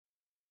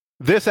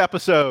This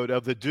episode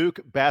of the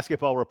Duke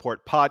Basketball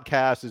Report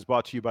podcast is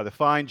brought to you by the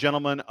fine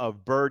gentlemen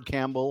of Byrd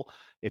Campbell.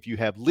 If you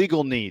have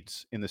legal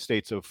needs in the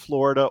states of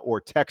Florida or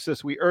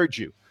Texas, we urge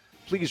you,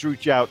 please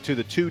reach out to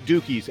the two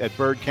Dukies at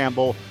Byrd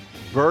Campbell.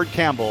 Byrd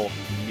Campbell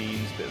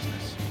means business.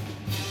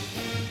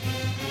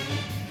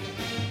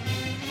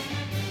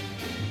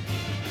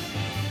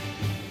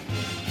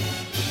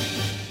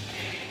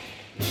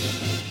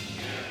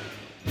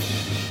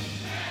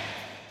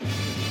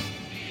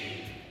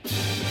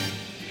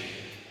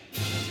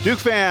 Duke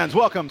fans,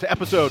 welcome to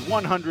episode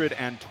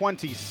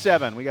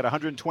 127. We got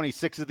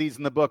 126 of these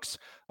in the books,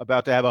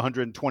 about to have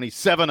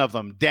 127 of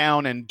them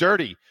down and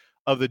dirty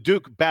of the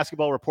Duke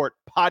Basketball Report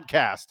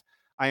podcast.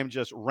 I am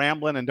just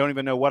rambling and don't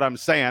even know what I'm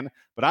saying,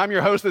 but I'm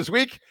your host this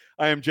week.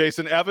 I am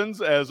Jason Evans,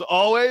 as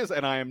always,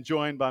 and I am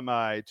joined by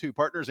my two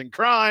partners in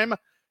crime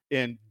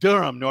in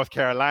Durham, North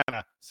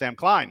Carolina, Sam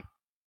Klein.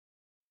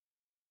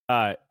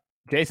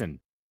 Jason,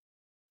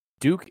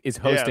 Duke is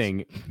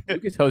hosting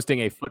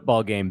a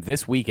football game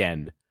this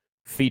weekend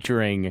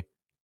featuring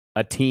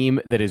a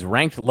team that is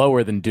ranked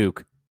lower than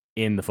Duke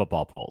in the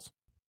football polls.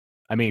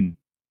 I mean,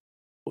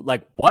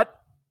 like,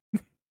 what?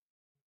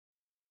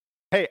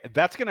 Hey,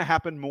 that's going to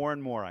happen more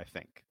and more, I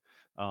think.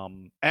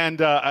 Sam,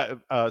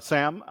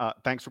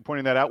 thanks for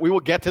pointing that out. We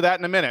will get to that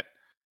in a minute.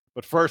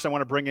 But first, I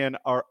want to bring in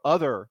our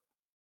other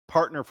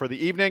partner for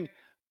the evening,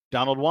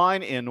 Donald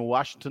Wine in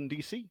Washington,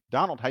 D.C.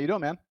 Donald, how you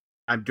doing, man?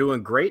 I'm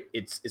doing great.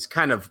 It's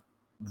kind of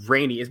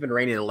rainy. It's been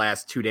raining the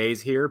last 2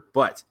 days here,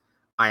 but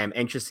I am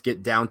anxious to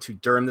get down to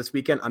Durham this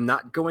weekend. I'm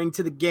not going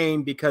to the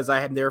game because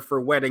I am there for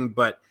a wedding,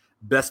 but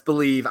best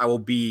believe I will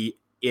be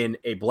in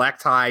a black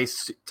tie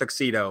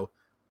tuxedo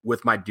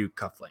with my Duke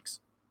cufflinks.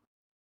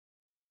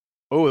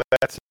 Oh,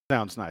 that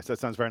sounds nice. That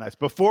sounds very nice.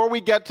 Before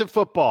we get to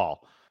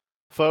football,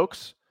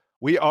 folks,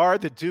 we are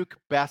the Duke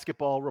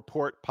Basketball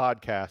Report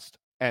podcast,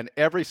 and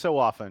every so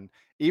often,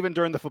 even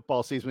during the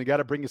football season, we got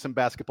to bring you some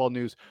basketball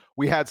news.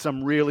 We had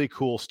some really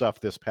cool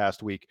stuff this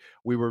past week.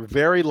 We were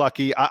very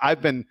lucky. I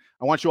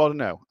want you all to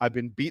know, I've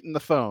been beating the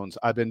phones.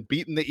 I've been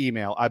beating the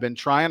email. I've been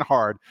trying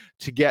hard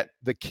to get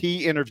the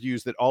key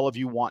interviews that all of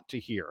you want to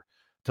hear,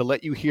 to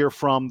let you hear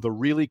from the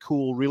really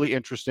cool, really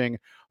interesting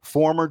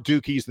former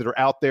Dukies that are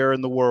out there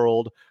in the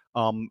world,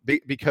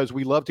 because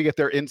we love to get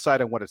their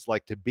insight on what it's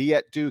like to be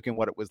at Duke and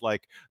what it was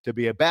like to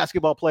be a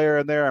basketball player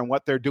in there and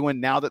what they're doing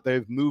now that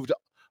they've moved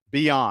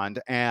beyond.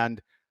 And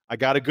I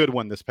got a good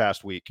one this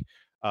past week.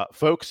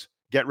 Folks,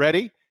 get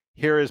ready.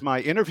 Here is my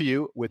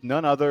interview with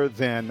none other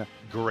than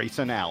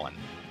Grayson Allen.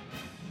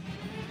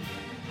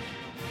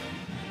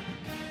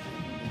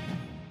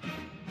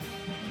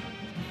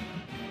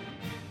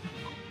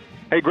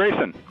 Hey,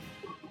 Grayson.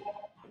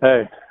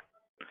 Hey.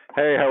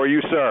 Hey, how are you,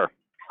 sir?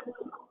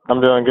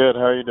 I'm doing good.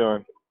 How are you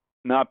doing?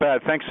 Not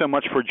bad. Thanks so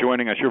much for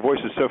joining us. Your voice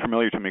is so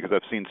familiar to me because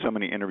I've seen so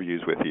many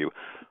interviews with you.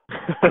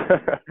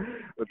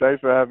 Well,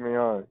 thanks for having me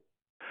on.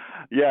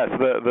 Yes,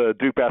 the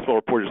Duke Basketball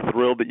Report is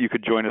thrilled that you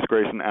could join us,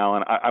 Grayson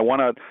Allen.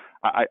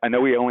 I know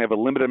we only have a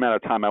limited amount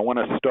of time. I want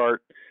to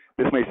start.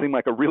 This may seem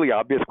like a really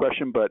obvious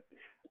question, but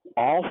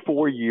all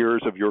 4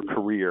 years of your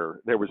career,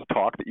 there was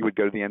talk that you would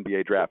go to the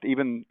NBA draft,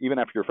 even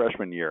after your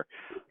freshman year.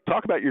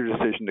 Talk about your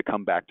decision to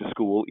come back to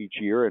school each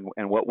year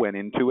and what went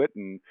into it,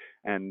 and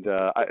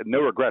no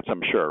regrets,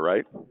 I'm sure,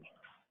 right?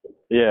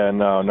 Yeah,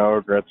 no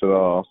regrets at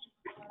all.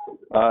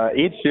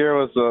 Each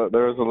year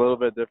there was a little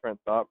bit different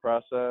thought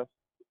process.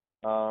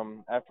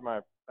 After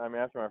my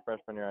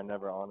freshman year, I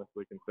never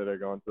honestly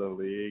considered going to the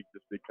league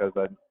just because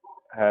I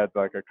had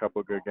like a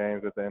couple good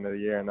games at the end of the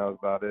year, and that was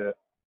about it.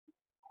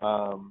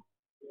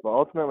 But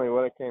ultimately,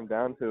 what it came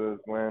down to is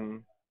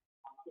when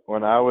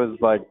I was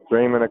like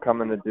dreaming of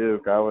coming to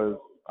Duke,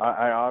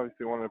 I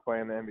obviously wanted to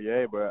play in the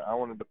NBA, but I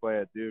wanted to play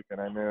at Duke,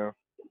 and I knew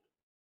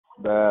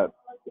that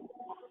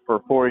for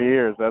 4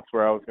 years, that's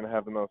where I was going to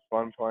have the most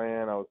fun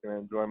playing. I was going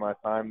to enjoy my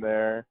time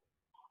there.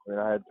 I mean,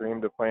 I had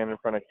dreamed of playing in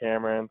front of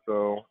Cameron,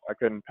 so I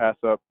couldn't pass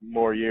up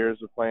more years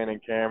of playing in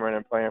Cameron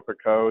and playing for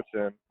Coach.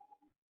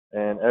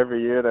 And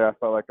every year there, I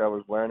felt like I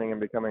was learning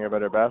and becoming a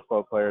better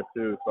basketball player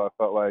too. So I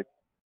felt like,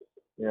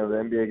 the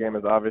NBA game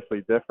is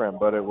obviously different,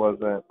 but it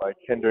wasn't like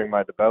hindering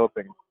my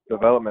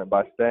development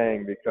by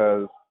staying,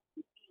 because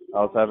I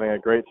was having a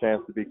great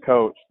chance to be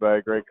coached by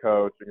a great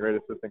coach and great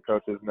assistant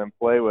coaches, and then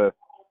play with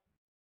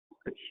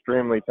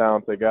extremely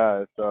talented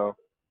guys. So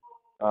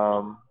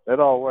it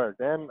all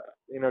worked. And,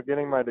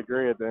 getting my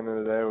degree at the end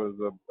of the day was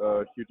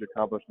a huge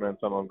accomplishment,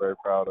 something I'm very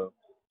proud of.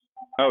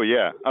 Oh,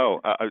 yeah. Oh,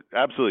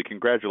 absolutely.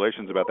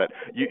 Congratulations about that.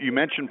 You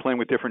mentioned playing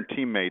with different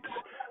teammates.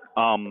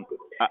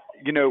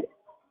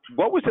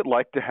 What was it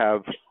like to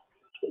have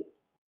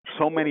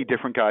so many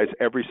different guys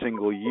every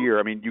single year?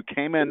 I mean, you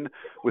came in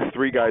with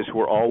 3 guys who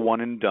were all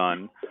one and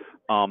done,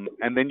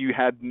 and then you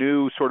had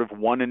new sort of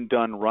one and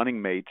done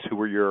running mates who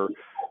were your,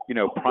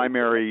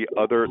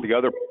 the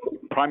other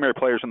primary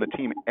players on the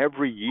team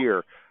every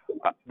year.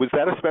 Was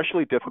that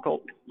especially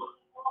difficult?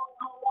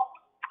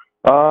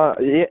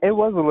 Yeah, it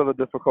was a little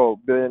difficult,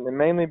 but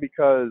mainly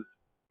because,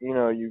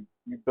 you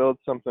build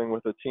something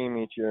with a team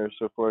each year.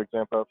 So, for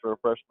example, after a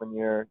freshman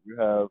year, you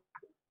have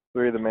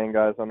three of the main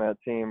guys on that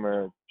team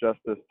are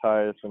Justice,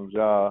 Tyus, and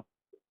Ja.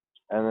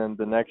 And then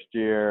the next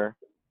year,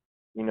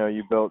 you know,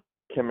 you built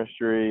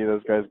chemistry.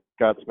 Those guys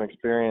got some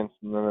experience.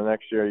 And then the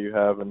next year you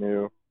have a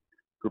new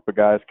group of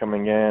guys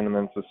coming in, and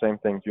then it's the same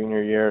thing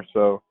junior year.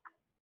 So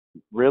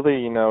really,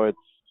 you know, it's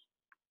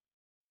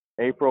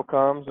April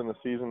comes and the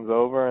season's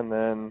over, and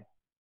then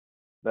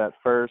that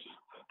first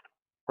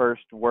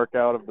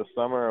workout of the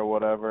summer or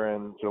whatever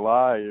in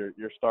July,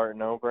 you're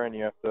starting over, and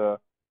you have to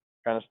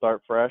kind of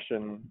start fresh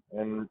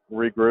and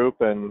regroup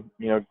and,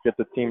 you know, get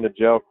the team to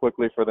gel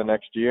quickly for the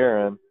next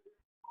year. And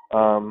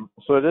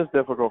so it is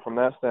difficult from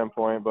that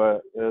standpoint,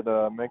 but it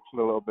makes it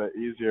a little bit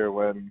easier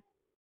when,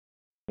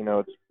 you know,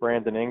 it's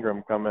Brandon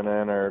Ingram coming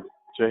in or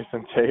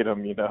Jason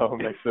Tatum, you know,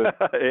 makes it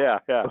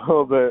yeah. a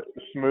little bit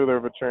smoother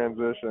of a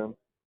transition.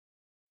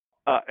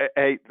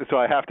 Hey, so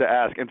I have to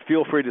ask, and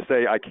feel free to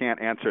say I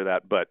can't answer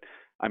that, but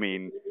I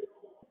mean,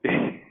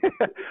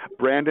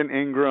 Brandon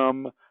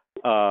Ingram,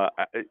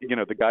 you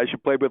know, the guys you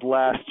played with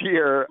last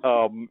year,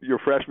 your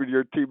freshman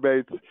year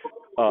teammates,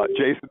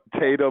 Jason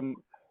Tatum.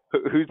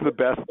 Who's the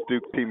best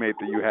Duke teammate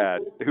that you had?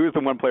 Who's the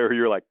one player who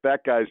you're like,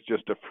 that guy's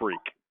just a freak?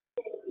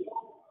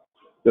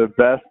 The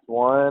best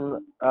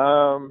one,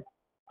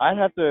 I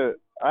have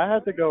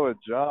to go with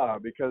Ja,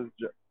 because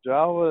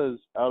Ja was,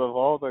 out of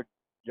all the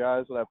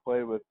guys that I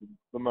played with,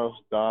 the most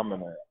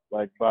dominant,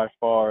 like by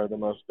far the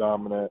most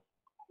dominant.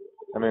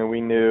 I mean,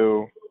 we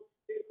knew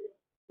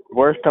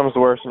worst comes to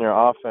worst in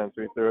your offense,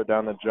 we threw it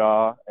down to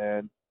Ja,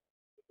 and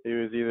he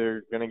was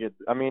either going to get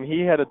 – I mean,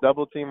 he had a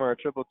double team or a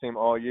triple team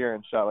all year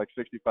and shot like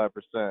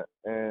 65%.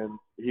 And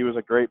he was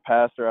a great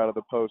passer out of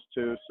the post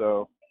too,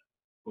 so,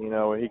 you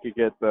know, he could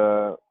get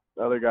the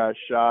other guy's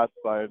shots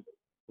by,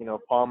 you know,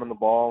 palming the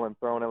ball and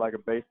throwing it like a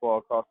baseball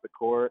across the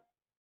court.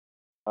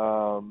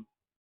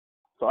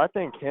 So I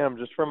think him,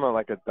 just from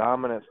a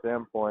dominant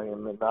standpoint,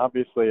 and then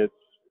obviously it's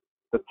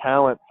the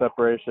talent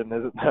separation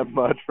isn't that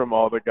much from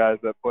all the guys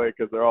that play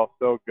because they're all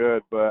so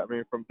good. But, I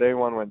mean, from day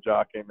one when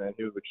Ja came in,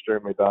 he was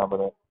extremely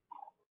dominant.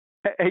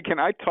 Hey, can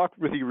I talk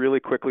with you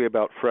really quickly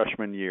about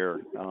freshman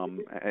year?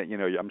 You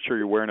know, I'm sure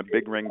you're wearing a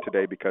big ring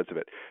today because of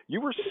it. You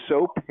were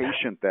so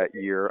patient that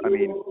year. I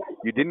mean,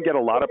 you didn't get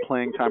a lot of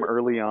playing time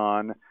early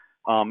on.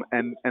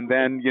 And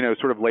then, you know,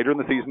 sort of later in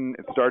the season,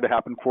 it started to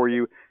happen for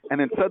you.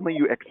 And then suddenly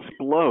you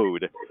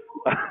explode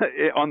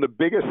on the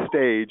biggest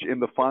stage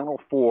in the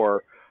Final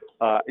Four.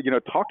 You know,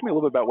 talk to me a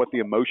little bit about what the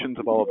emotions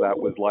of all of that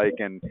was like,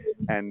 and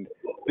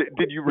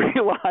did you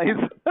realize,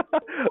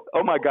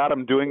 oh my God,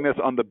 I'm doing this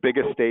on the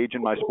biggest stage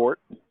in my sport?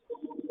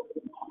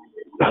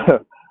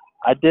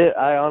 I did.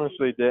 I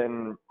honestly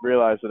didn't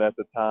realize it at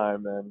the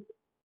time, and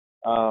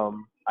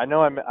I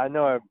know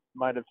I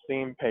might have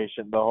seemed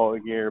patient the whole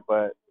year,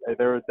 but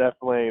there was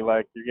definitely,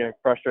 like, you're getting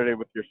frustrated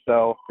with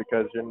yourself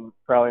because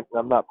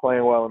I'm not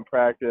playing well in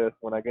practice.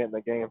 When I get in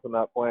the games, I'm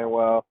not playing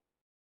well.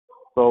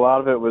 So a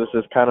lot of it was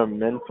just kind of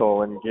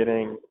mental and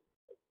getting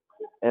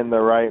in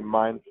the right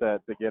mindset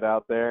to get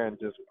out there and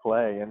just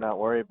play and not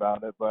worry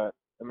about it. But,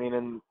 I mean,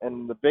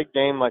 in the big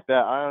game like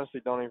that, I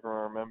honestly don't even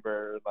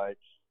remember, like,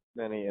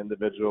 many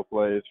individual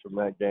plays from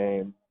that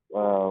game.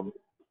 Do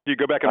you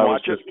go back and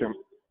watch it?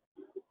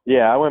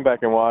 Yeah, I went back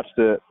and watched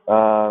it.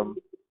 I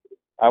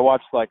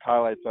watched, like,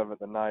 highlights of it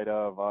the night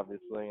of,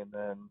 obviously, and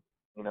then,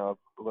 you know,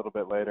 a little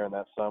bit later in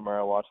that summer,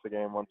 I watched the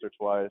game once or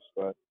twice,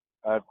 but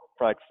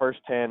like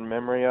first-hand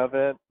memory of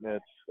it,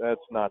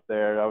 it's not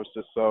there. I was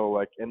just so,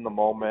 like, in the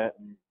moment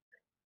and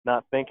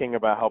not thinking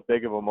about how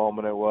big of a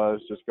moment it was,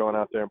 just going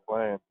out there and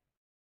playing.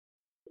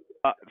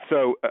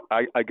 So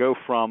I go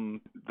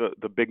from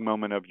the big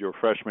moment of your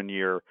freshman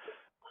year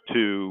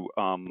to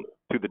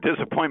the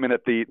disappointment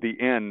at the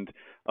end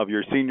of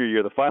your senior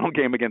year, the final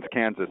game against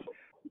Kansas.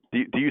 Do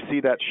you see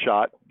that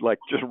shot, like,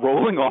 just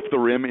rolling off the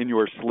rim in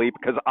your sleep?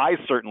 Because I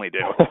certainly do.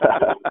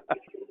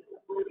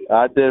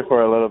 I did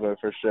for a little bit,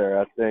 for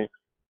sure. I think,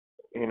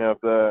 you know,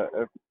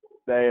 if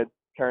they had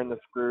turned the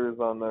screws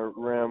on the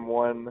rim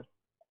one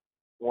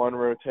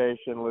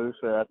rotation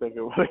looser, I think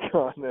it would have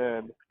gone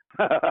in.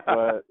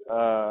 But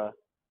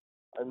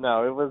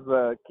no, it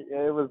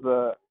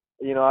was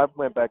you know, I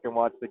went back and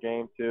watched the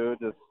game too,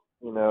 just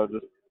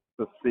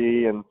to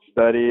see and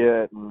study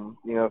it, and,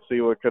 you know,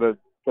 see what could have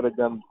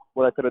done,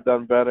 what I could have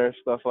done better,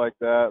 stuff like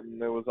that.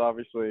 And it was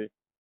obviously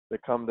to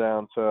come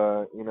down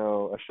to, you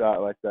know, a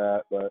shot like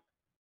that, but,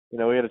 you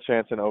know, we had a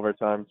chance in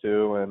overtime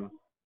too, and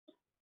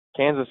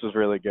Kansas was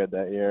really good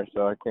that year,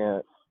 so I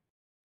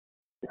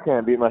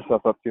can't beat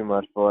myself up too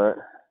much for it.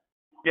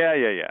 Yeah.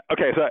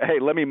 Okay, so, hey,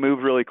 let me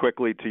move really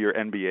quickly to your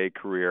NBA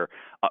career.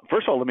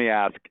 First of all, let me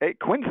ask, hey,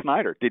 Quinn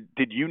Snyder,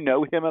 did you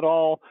know him at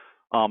all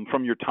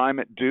from your time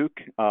at Duke?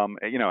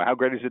 You know, how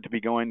great is it to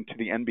be going to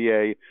the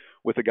NBA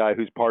with a guy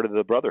who's part of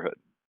the Brotherhood?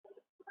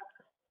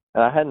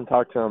 And I hadn't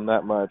talked to him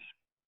that much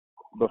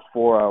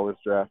before I was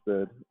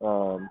drafted.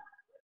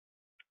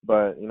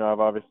 But, you know,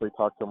 I've obviously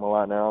talked to him a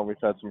lot now, and we've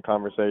had some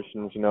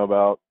conversations, you know,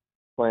 about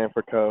playing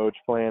for coach,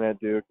 playing at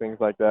Duke, things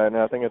like that. And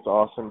I think it's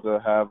awesome to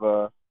have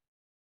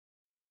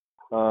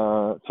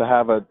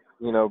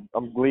you know,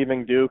 I'm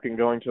leaving Duke and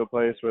going to a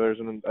place where there's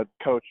a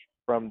coach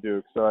from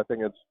Duke. So I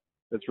think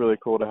it's really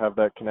cool to have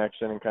that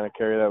connection and kind of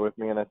carry that with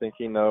me. And I think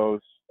he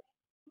knows,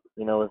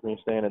 with me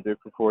staying at Duke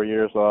for 4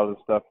 years, a lot of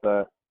the stuff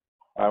that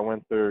I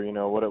went through,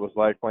 what it was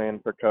like playing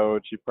for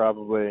Coach. He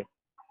probably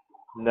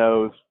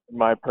knows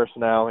my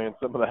personality and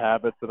some of the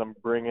habits that I'm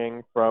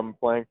bringing from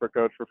playing for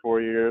Coach for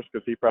 4 years,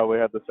 because he probably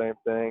had the same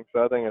thing.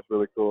 So I think it's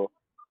really cool.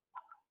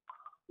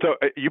 So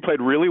you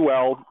played really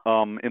well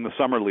in the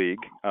summer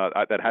league.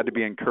 That had to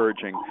be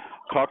encouraging.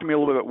 Talk to me a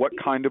little bit. What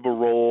kind of a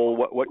role?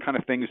 What kind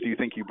of things do you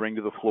think you bring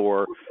to the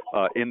floor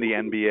in the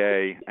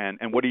NBA?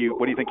 And what do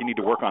you think you need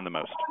to work on the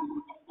most?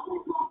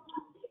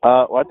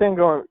 Well, I think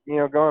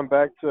going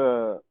back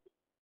to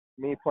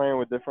me playing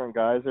with different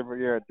guys every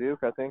year at Duke,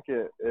 I think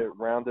it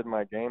rounded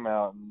my game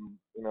out. And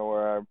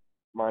where I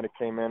might have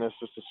came in as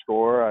just a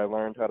scorer, I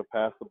learned how to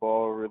pass the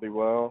ball really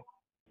well.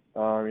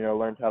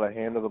 Learned how to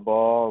handle the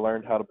ball,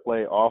 learned how to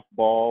play off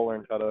ball,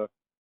 learned how to,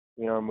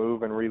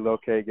 move and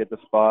relocate, get to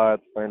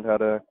spots, learned how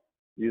to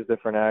use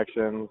different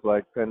actions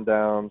like pin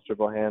downs,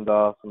 dribble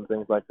handoffs, and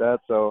things like that.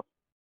 So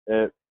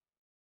it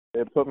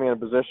put me in a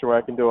position where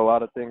I can do a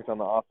lot of things on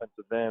the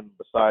offensive end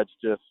besides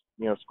just,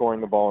 scoring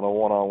the ball in a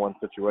one-on-one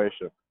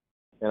situation.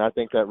 And I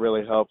think that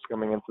really helps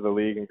coming into the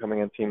league and coming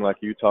in a team like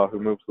Utah who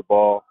moves the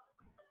ball.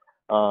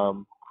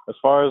 As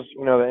far as,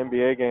 the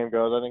NBA game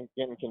goes, I think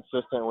getting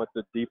consistent with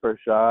the deeper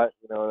shot,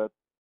 that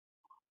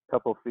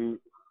couple feet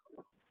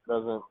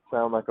doesn't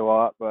sound like a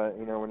lot, but,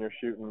 when you're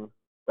shooting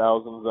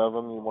thousands of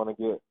them, you want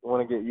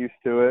to get used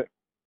to it.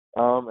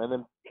 And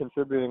then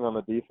contributing on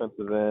the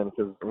defensive end,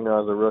 because,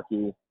 as a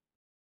rookie,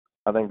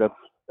 I think that's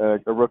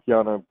a rookie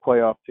on a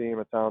playoff team,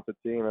 a talented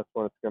team. That's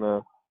when it's going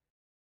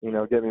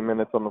to, get me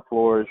minutes on the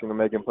floor, is,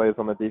 making plays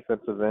on the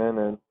defensive end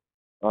and,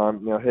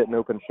 hitting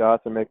open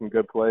shots and making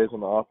good plays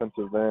on the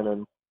offensive end.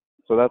 And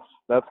so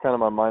that's kind of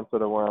my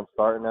mindset of where I'm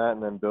starting at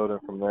and then building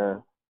from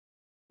there.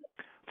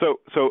 So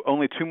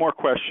only two more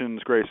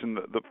questions, Grayson.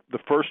 The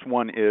first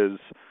one is,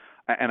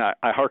 and I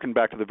harken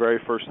back to the very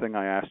first thing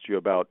I asked you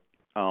about,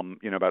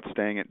 about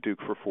staying at Duke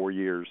for 4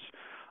 years.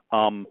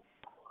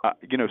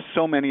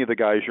 So many of the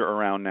guys you're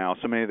around now,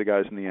 so many of the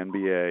guys in the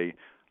NBA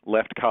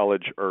left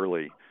college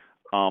early.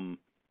 And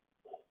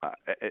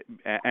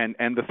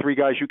the three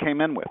guys you came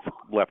in with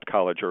left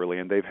college early,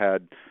 and they've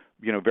had,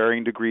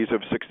 varying degrees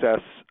of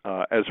success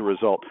as a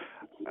result.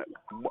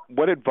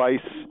 What advice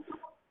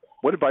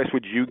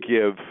would you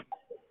give,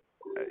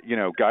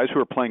 guys who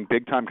are playing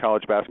big time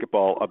college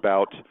basketball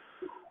about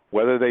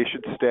whether they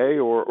should stay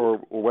or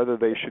whether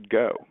they should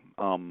go?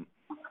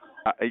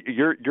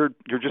 You're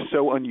just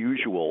so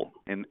unusual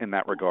in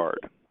that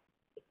regard.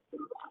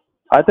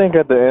 I think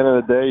at the end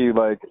of the day,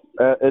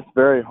 it's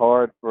very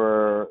hard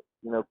for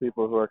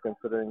people who are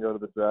considering go to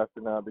the draft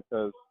or not,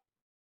 because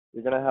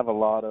you're gonna have a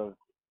lot of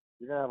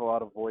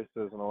voices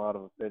and a lot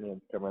of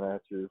opinions coming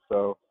at you.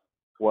 So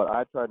what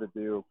I tried to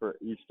do for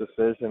each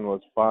decision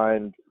was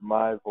find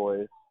my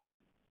voice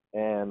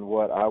and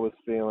what I was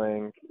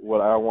feeling,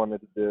 what I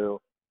wanted to do,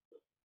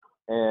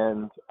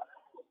 and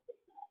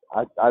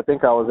I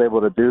think I was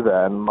able to do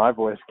that. And my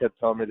voice kept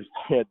telling me to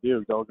stay at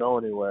Duke, don't go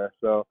anywhere.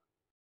 So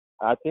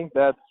I think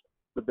that's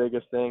the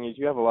biggest thing, is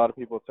you have a lot of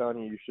people telling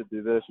you should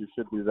do this, you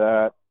should do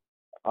that.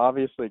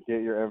 Obviously,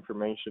 get your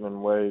information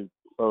and weigh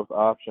both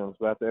options.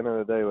 But at the end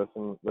of the day,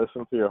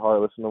 listen to your heart,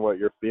 listen to what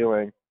you're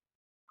feeling.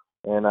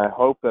 And I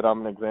hope that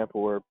I'm an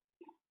example where,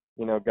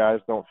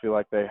 guys don't feel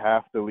like they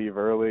have to leave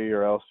early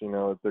or else,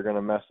 they're going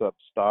to mess up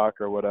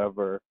stock or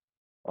whatever.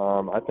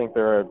 I think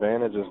there are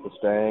advantages to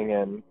staying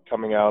and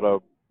coming out a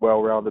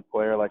well-rounded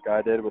player like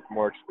I did with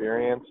more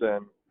experience.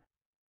 And,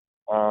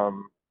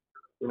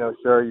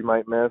 sure, you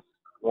might miss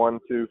 1,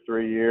 2,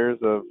 3 years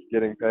of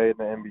getting paid in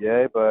the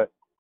NBA, but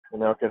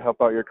it can help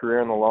out your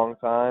career in the long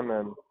time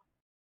and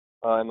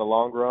in the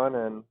long run.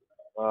 And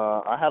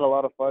I had a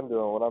lot of fun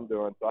doing what I'm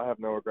doing, so I have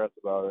no regrets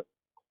about it.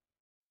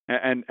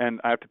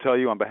 And I have to tell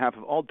you, on behalf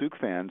of all Duke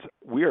fans,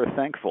 we are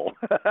thankful,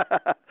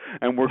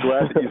 and we're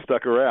glad that you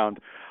stuck around.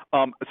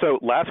 So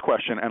last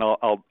question, and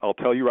I'll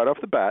tell you right off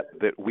the bat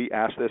that we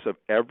ask this of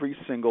every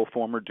single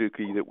former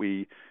Dookie that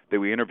we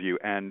interview,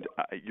 and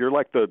you're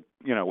like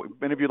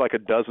we've interviewed like a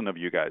dozen of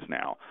you guys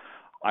now.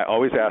 I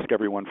always ask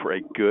everyone for a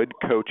good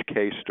Coach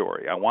K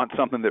story. I want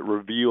something that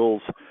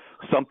reveals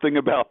something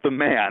about the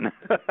man.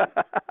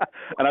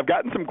 And I've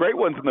gotten some great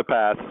ones in the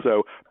past,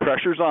 so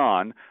pressure's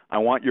on. I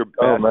want your best.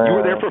 Oh, man. You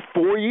were there for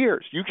 4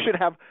 years. You should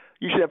have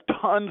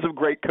tons of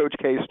great Coach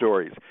K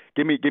stories.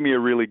 Give me a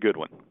really good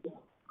one.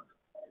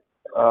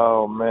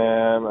 Oh,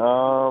 man.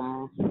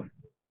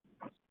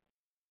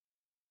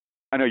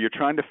 I know you're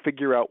trying to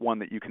figure out one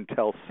that you can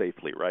tell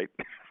safely, right?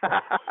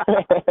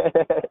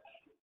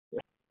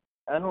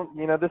 I don't,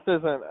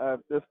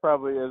 this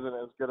probably isn't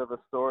as good of a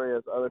story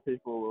as other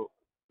people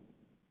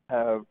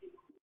have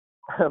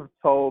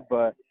told,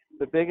 but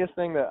the biggest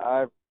thing that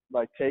I've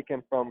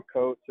taken from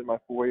Coach in my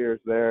 4 years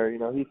there,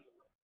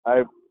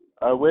 I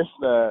wish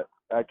that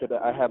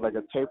I had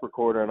a tape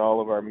recorder in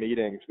all of our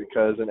meetings,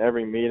 because in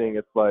every meeting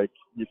it's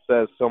he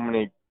says so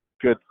many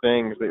good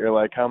things that you're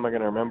like, how am I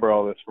going to remember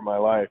all this for my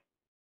life?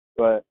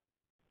 But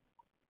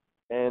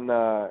in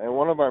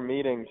one of our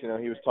meetings, he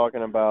was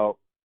talking about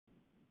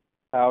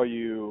how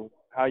you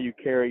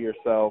carry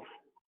yourself,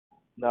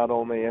 not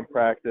only in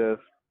practice,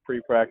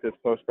 pre-practice,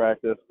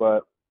 post-practice,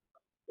 but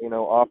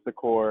off the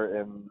court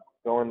and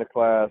going to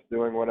class,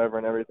 doing whatever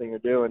and everything you're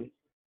doing.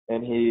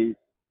 And he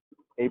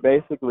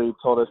basically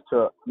told us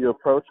you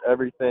approach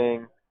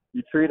everything,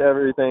 you treat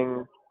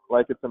everything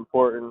like it's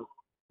important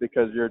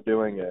because you're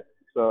doing it.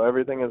 So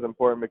everything is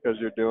important because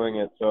you're doing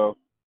it. So,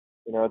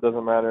 it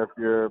doesn't matter if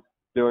you're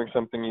doing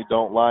something you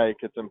don't like,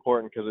 it's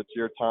important because it's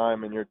your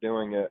time and you're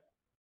doing it.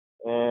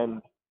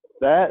 And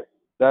that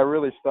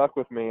really stuck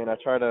with me, and I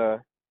try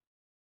to,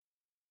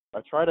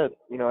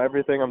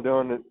 everything I'm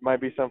doing, it might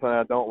be something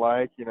I don't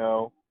like,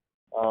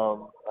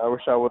 I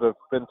wish I would have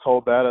been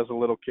told that as a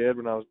little kid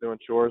when I was doing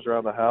chores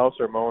around the house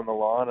or mowing the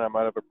lawn. I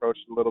might have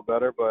approached it a little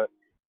better, but,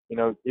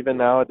 even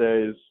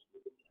nowadays,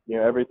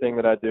 everything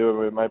that I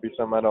do, it might be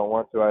something I don't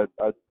want to.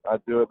 I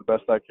do it the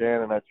best I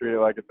can, and I treat it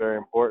like it's very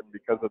important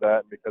because of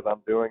that and because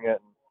I'm doing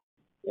it.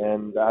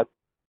 And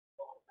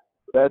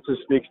that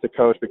just speaks to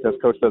Coach, because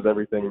Coach does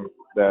everything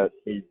that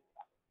he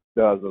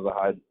does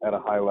at a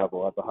high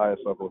level, at the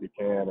highest level he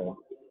can, and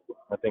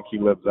I think he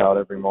lives out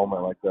every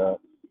moment like that.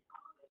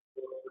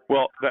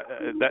 Well,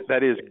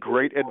 that is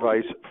great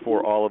advice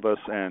for all of us,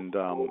 and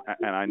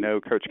I know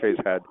Coach K's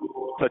had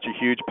such a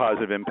huge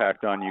positive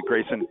impact on you.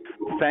 Grayson,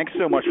 thanks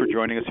so much for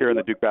joining us here on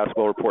the Duke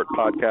Basketball Report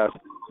podcast.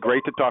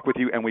 Great to talk with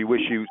you, and we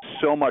wish you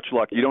so much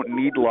luck. You don't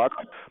need luck,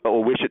 but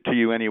we'll wish it to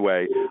you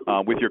anyway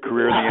with your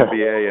career in the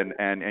NBA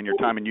and your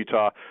time in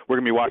Utah. We're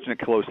going to be watching it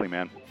closely,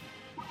 man.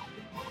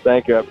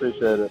 Thank you. I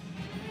appreciate it.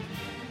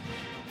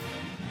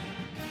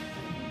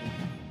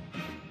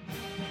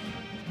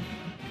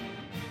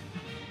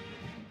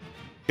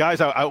 Guys,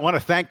 I want to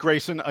thank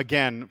Grayson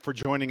again for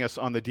joining us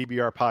on the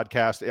DBR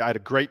podcast. I had a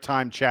great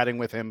time chatting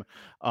with him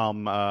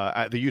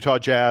at the Utah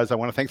Jazz. I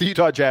want to thank the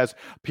Utah Jazz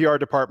PR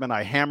department.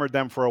 I hammered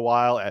them for a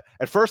while.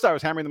 At first, I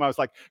was hammering them. I was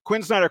like,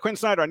 Quinn Snyder,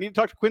 I need to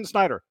talk to Quinn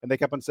Snyder. And they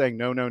kept on saying,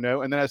 no.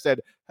 And then I said,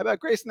 how about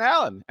Grayson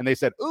Allen? And they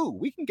said, ooh,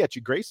 we can get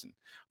you Grayson.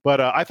 But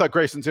I thought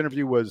Grayson's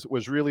interview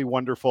was really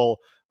wonderful.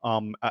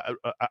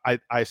 I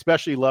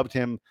especially loved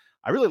him.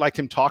 I really liked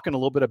him talking a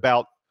little bit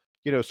about,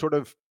 sort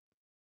of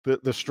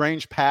the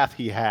strange path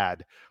he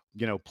had,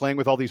 playing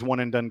with all these one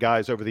and done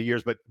guys over the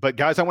years. But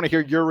guys, I want to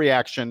hear your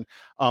reaction.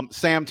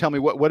 Sam, tell me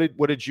what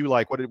did you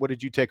like? What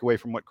did you take away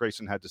from what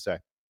Grayson had to say?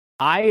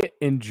 I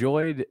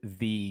enjoyed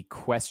the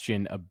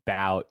question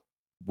about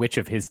which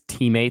of his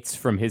teammates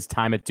from his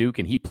time at Duke,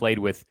 and he played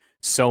with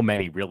so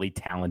many really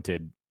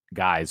talented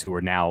guys who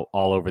are now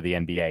all over the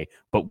NBA,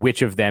 but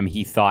which of them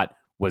he thought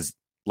was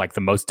like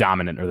the most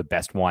dominant or the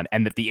best one,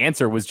 and that the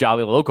answer was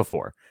Jahlil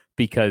Okafor,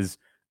 because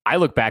I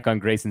look back on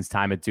Grayson's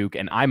time at Duke,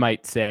 and I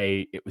might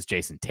say it was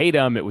Jason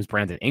Tatum, it was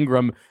Brandon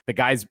Ingram, the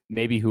guys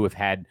maybe who have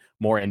had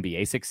more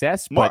NBA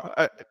success.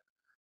 But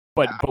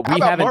we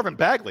haven't. Marvin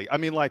Bagley. I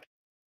mean,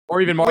 or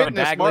even Marvin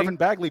Bagley. Marvin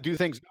Bagley do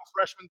things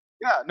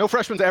no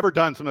freshman's ever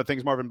done some of the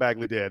things Marvin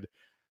Bagley did,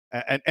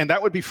 and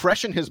that would be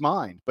fresh in his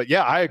mind. But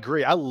yeah, I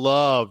agree. I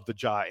love the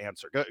Ja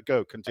answer.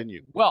 Go,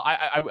 continue. Well,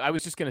 I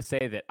was just going to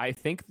say that I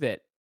think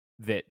that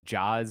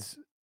Ja's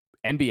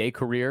NBA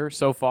career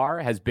so far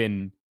has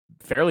been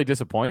fairly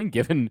disappointing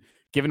given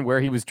where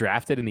he was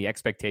drafted and the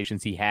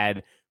expectations he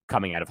had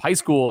coming out of high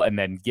school, and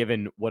then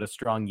given what a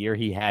strong year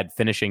he had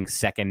finishing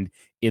second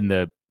in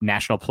the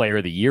National Player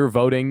of the Year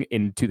voting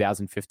in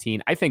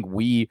 2015. I think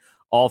we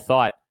all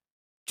thought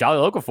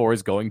Jahlil Okafor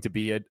is going to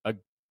be a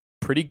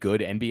pretty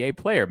good NBA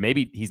player.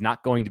 Maybe he's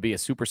not going to be a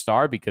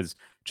superstar because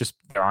just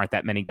there aren't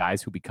that many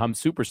guys who become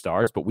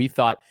superstars, but we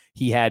thought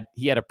he had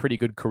a pretty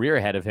good career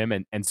ahead of him,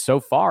 and so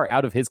far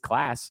out of his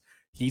class,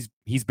 he's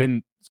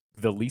been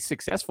the least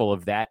successful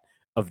of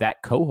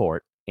that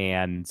cohort.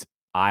 And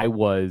I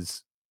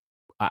was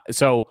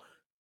so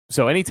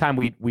anytime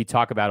we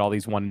talk about all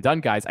these one and done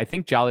guys, I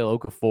think Jahlil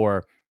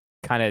Okafor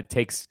kind of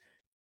takes,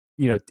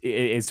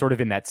 is sort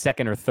of in that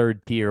second or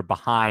third tier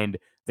behind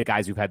the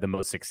guys who've had the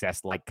most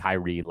success, like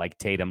Kyrie, like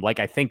Tatum, like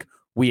I think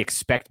we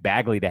expect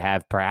Bagley to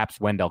have, perhaps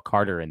Wendell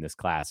Carter in this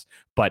class.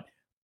 But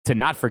to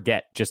not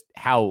forget just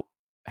how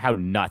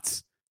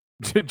nuts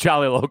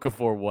Jahlil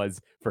Okafor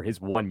was for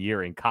his 1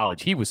 year in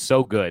college. He was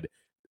so good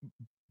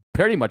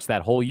pretty much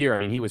that whole year.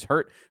 I mean, he was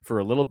hurt for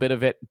a little bit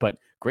of it, but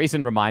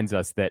Grayson reminds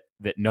us that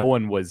no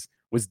one was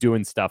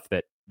doing stuff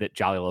that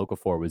Jahlil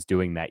Okafor was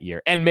doing that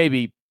year. And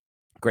maybe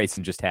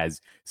Grayson just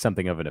has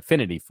something of an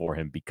affinity for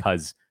him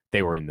because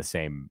they were in the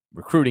same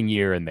recruiting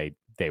year and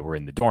they were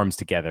in the dorms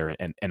together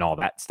and all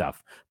that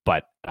stuff.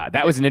 But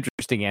that was an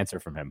interesting answer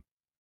from him.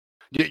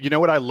 You know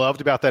what I loved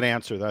about that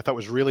answer that I thought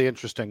was really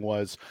interesting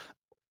was,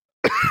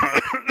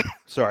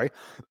 sorry,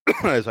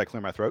 as I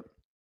clear my throat.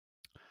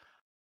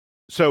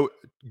 So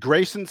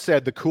Grayson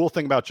said the cool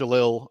thing about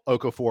Jahlil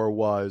Okafor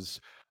was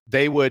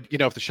they would,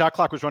 if the shot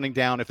clock was running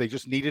down, if they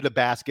just needed a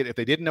basket, if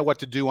they didn't know what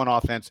to do on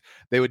offense,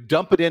 they would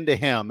dump it into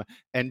him,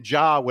 and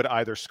Ja would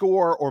either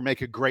score or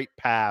make a great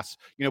pass,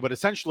 but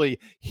essentially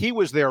he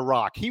was their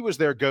rock. He was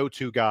their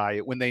go-to guy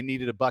when they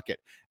needed a bucket.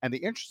 And the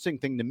interesting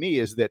thing to me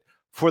is that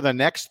for the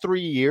next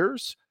 3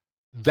 years,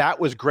 that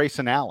was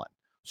Grayson Allen.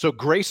 So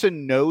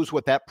Grayson knows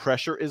what that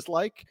pressure is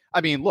like.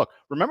 I mean, look,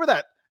 remember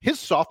that his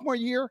sophomore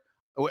year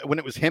when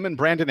it was him and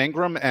Brandon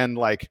Ingram and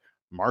like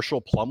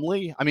Marshall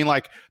Plumlee? I mean,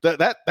 like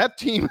that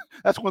team,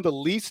 that's one of the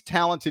least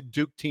talented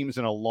Duke teams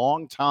in a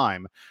long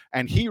time.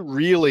 And he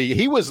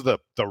was the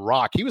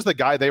rock. He was the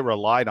guy they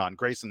relied on.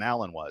 Grayson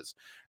Allen was.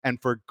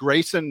 And for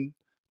Grayson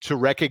to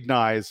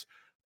recognize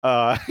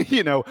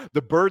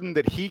the burden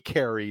that he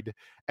carried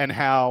and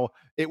how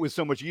it was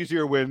so much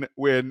easier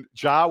when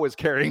Ja was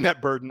carrying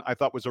that burden, I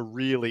thought was a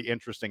really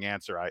interesting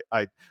answer.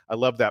 I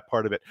love that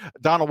part of it.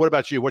 Donald, what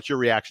about you? What's your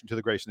reaction to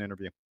the Grayson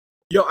interview?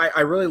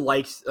 I really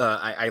liked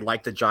I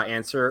liked the Ja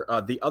answer.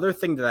 The other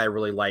thing that I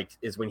really liked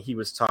is when he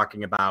was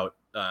talking about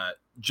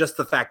just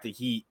the fact that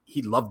he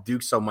loved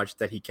Duke so much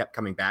that he kept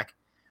coming back.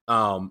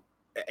 And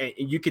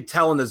you could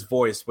tell in his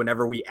voice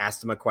whenever we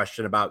asked him a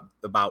question about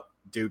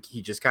Duke,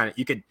 he just kind of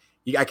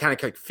I kind of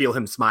could feel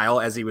him smile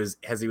as he was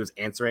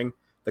answering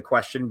the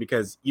question,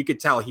 because you could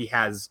tell he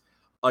has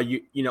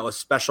a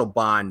special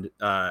bond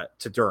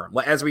to Durham,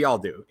 as we all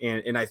do.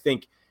 And I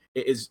think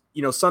it is,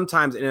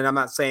 sometimes, and I'm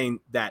not saying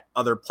that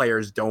other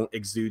players don't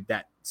exude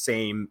that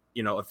same,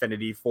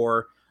 affinity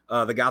for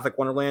the Gothic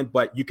Wonderland,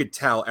 but you could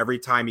tell every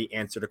time he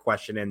answered a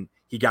question and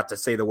he got to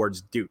say the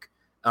words Duke,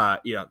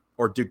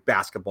 or Duke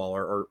basketball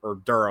or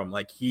Durham,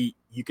 like you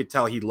could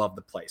tell he loved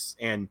the place.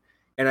 And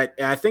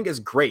I think it's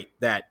great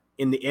that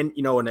in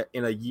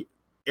a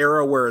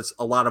era where it's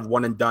a lot of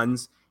one and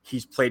dones,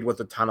 he's played with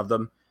a ton of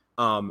them.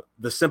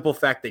 The simple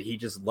fact that he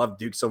just loved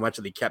Duke so much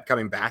that he kept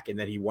coming back and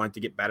that he wanted to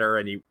get better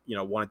and he,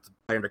 wanted to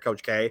play under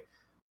Coach K,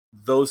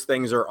 those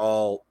things are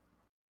all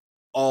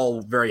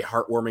very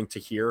heartwarming to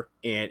hear.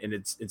 And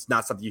it's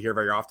not something you hear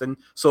very often.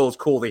 So it's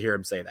cool to hear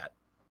him say that.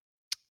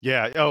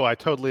 Yeah. Oh, I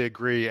totally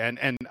agree.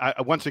 And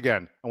once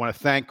again, I want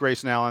to thank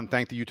Grayson Allen,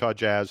 thank the Utah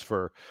Jazz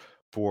for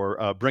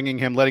bringing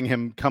him, letting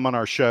him come on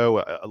our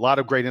show. A lot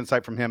of great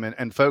insight from him.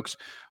 And folks,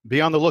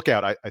 be on the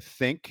lookout. I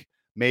think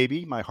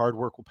maybe my hard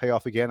work will pay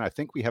off again. I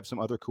think we have some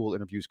other cool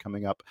interviews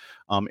coming up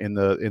in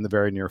the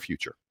very near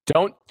future.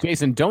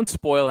 Jason, don't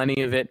spoil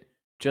any of it.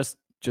 Just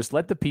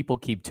let the people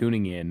keep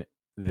tuning in.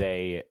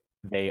 They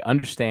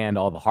understand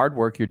all the hard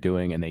work you're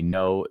doing, and they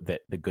know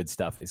that the good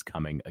stuff is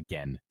coming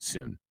again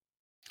soon.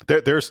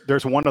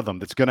 There's one of them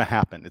that's going to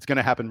happen. It's going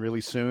to happen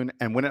really soon.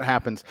 And when it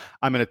happens,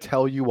 I'm going to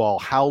tell you all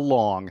how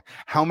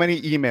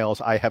many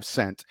emails I have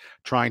sent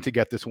trying to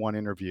get this one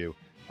interview.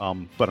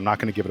 But I'm not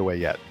going to give it away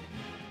yet.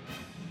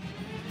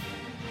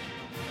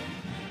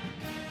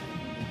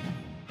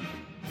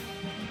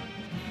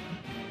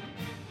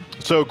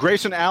 So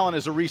Grayson Allen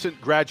is a recent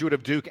graduate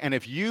of Duke. And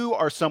if you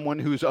are someone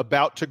who's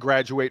about to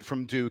graduate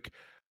from Duke,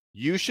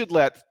 you should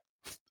let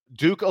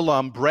Duke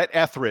alum Brett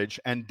Etheridge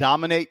and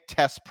Dominate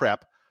Test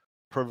Prep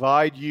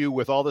provide you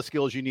with all the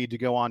skills you need to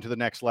go on to the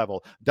next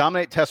level.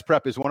 Dominate Test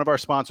Prep is one of our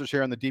sponsors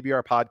here on the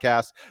DBR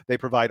podcast. They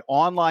provide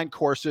online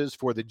courses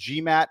for the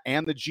GMAT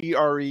and the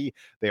GRE.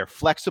 They are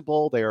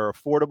flexible, they are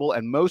affordable,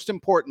 and most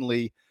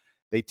importantly,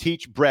 they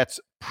teach Brett's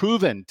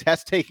proven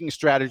test-taking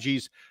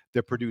strategies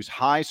that produce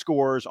high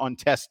scores on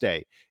test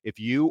day. If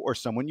you or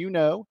someone you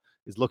know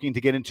is looking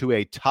to get into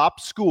a top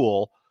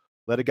school,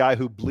 let a guy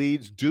who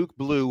bleeds Duke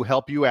blue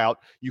help you out.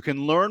 You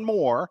can learn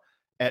more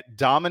at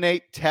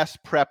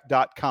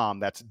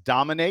dominatetestprep.com. That's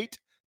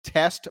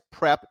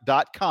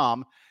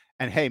dominatetestprep.com.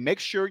 And hey, make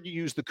sure you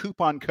use the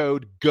coupon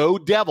code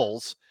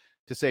GODEVILS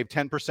to save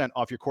 10%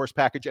 off your course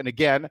package. And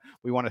again,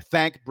 we want to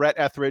thank Brett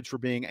Etheridge for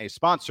being a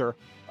sponsor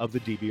of the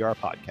DBR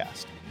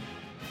podcast.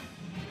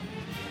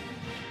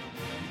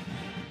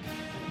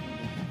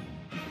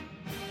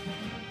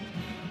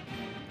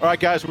 All right,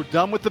 guys, we're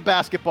done with the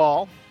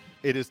basketball.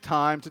 It is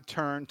time to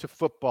turn to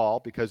football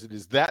because it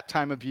is that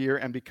time of year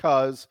and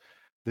because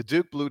the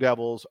Duke Blue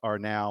Devils are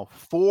now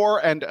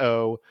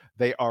 4-0.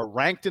 They are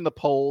ranked in the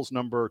polls,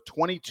 number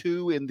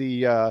 22 in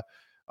the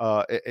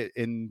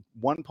in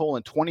one poll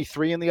and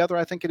 23 in the other,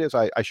 I think it is.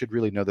 I should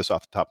really know this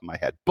off the top of my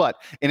head. But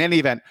in any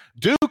event,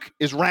 Duke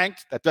is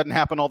ranked. That doesn't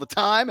happen all the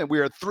time, and we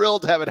are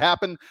thrilled to have it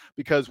happen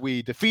because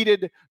we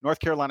defeated North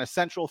Carolina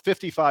Central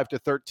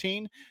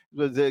 55-13. It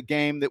was a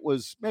game that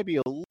was maybe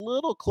a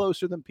little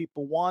closer than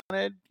people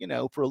wanted,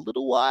 for a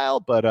little while,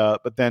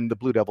 but then the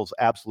Blue Devils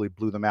absolutely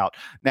blew them out.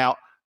 Now,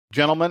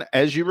 gentlemen,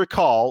 as you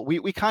recall,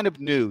 we kind of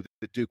knew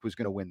that Duke was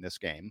going to win this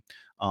game.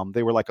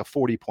 They were like a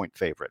 40-point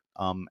favorite.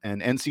 And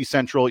NC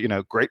Central,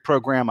 great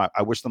program.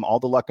 I wish them all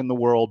the luck in the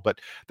world, but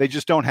they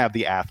just don't have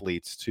the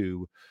athletes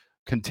to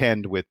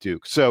contend with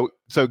Duke. So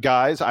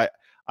guys, what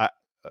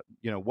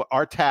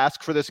our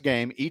task for this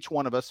game, each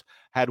one of us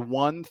had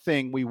one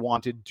thing we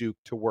wanted Duke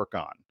to work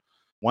on,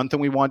 one thing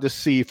we wanted to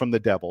see from the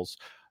Devils.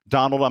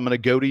 Donald, I'm going to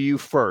go to you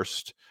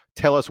first.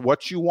 Tell us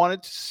what you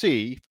wanted to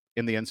see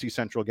in the NC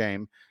Central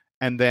game.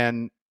 And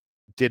then,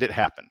 did it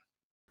happen?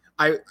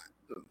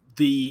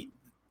 The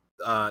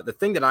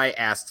thing that I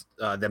asked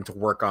them to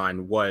work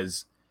on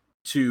was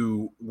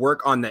to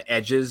work on the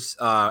edges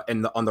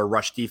and on the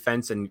rush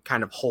defense and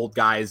kind of hold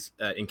guys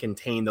and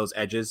contain those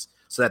edges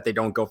so that they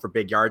don't go for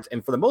big yards.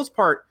 And for the most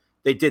part,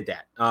 they did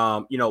that.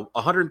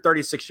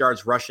 136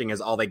 yards rushing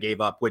is all they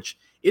gave up, which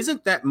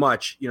isn't that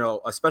much,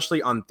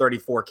 especially on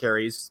 34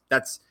 carries.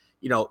 That's,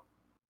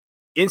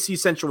 NC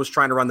Central was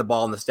trying to run the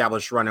ball and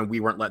establish run, and we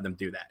weren't letting them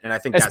do that. And I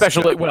think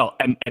especially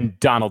and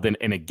Donald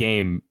in a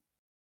game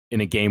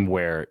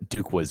where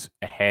Duke was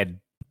ahead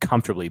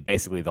comfortably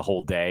basically the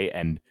whole day,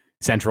 and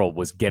Central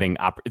was getting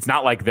up. It's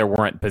not like there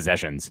weren't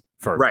possessions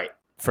for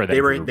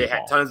them. They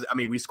had tons. I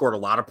mean, we scored a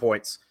lot of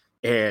points,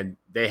 and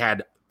they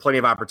had plenty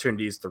of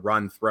opportunities to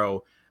run,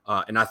 throw,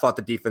 and I thought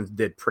the defense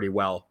did pretty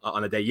well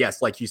on the day.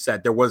 Yes, like you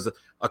said, there was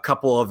a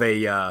couple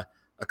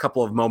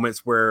of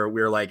moments where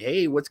we were like,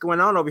 "Hey, what's going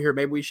on over here?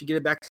 Maybe we should get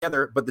it back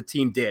together." But the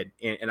team did,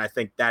 and I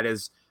think that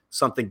is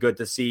something good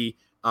to see.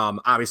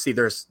 Obviously,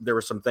 there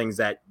were some things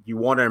that you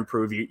want to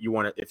improve. You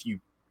want to, if you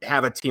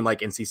have a team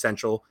like NC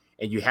Central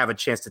and you have a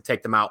chance to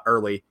take them out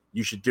early,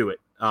 you should do it.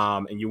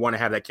 And you want to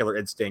have that killer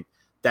instinct.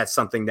 That's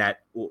something that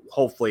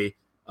hopefully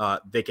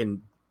they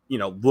can,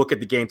 look at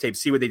the game tape,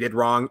 see what they did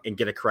wrong, and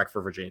get it correct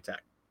for Virginia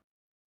Tech.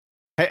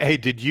 Hey,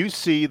 did you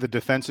see the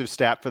defensive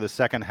stat for the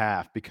second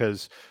half?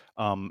 Because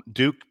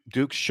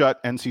Duke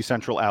shut NC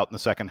Central out in the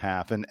second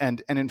half,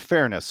 and in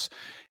fairness,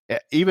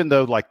 even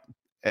though like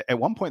at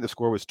one point the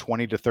score was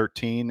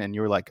 20-13, and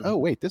you were like, oh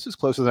wait, this is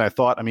closer than I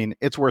thought. I mean,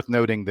 it's worth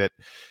noting that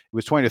it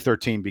was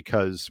 20-13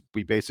 because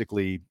we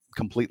basically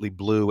completely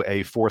blew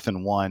a 4th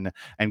and 1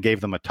 and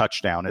gave them a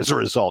touchdown as a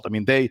result. I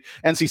mean,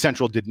 NC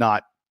Central did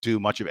not do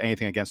much of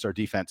anything against our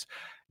defense.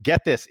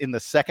 Get this, in the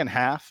second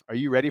half, are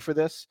you ready for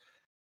this?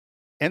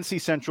 NC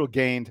Central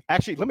gained,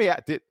 actually,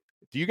 do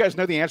you guys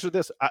know the answer to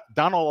this?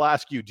 Donald will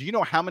ask you, do you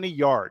know how many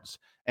yards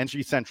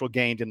NC Central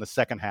gained in the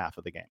second half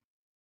of the game?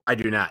 I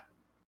do not.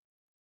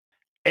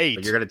 8.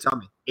 But you're going to tell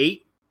me.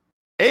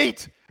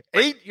 8?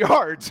 8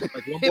 yards.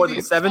 Like one more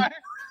than 7?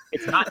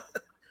 It's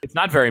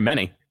not very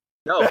many.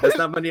 No, that's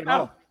not many at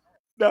all.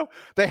 No,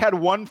 they had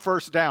one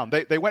first down.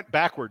 They went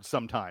backwards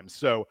sometimes.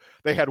 So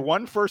they had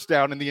one first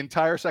down in the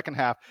entire second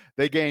half.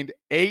 They gained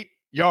 8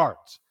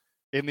 yards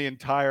in the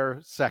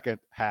entire second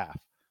half.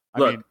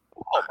 Look,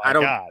 I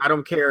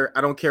don't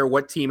care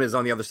what team is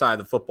on the other side of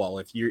the football.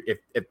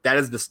 If that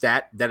is the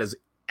stat, that is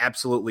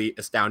absolutely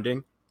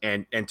astounding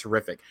and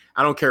terrific.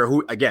 I don't care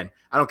who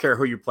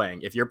you're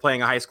playing. If you're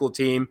playing a high school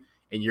team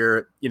and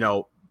you're,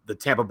 the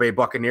Tampa Bay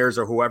Buccaneers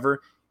or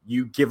whoever,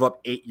 you give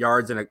up 8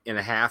 yards in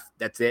a half.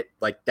 That's it.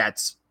 Like,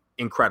 that's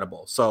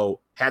incredible.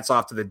 So hats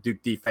off to the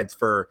Duke defense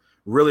for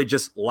really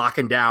just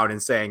locking down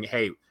and saying,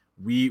 hey,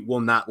 we will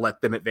not let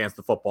them advance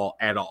the football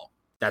at all.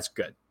 That's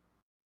good.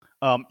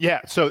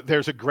 So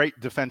there's a great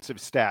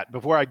defensive stat.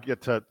 Before I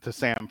get to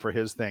Sam for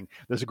his thing,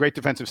 there's a great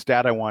defensive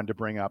stat I wanted to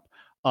bring up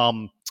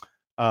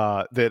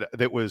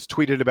that was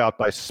tweeted about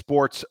by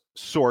Sports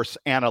Source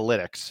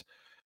Analytics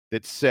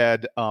that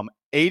said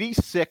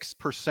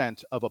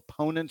 86% of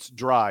opponents'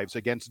 drives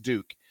against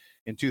Duke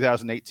in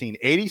 2018,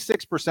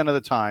 86% of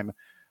the time,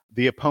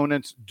 the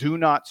opponents do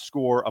not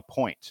score a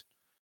point.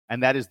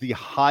 And that is the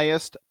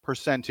highest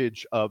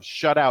percentage of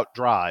shutout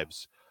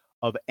drives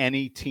of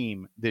any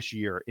team this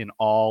year in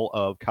all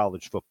of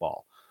college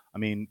football. I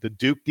mean, the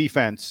Duke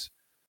defense,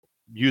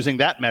 using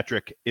that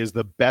metric, is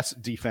the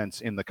best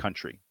defense in the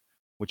country,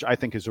 which I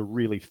think is a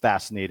really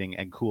fascinating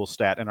and cool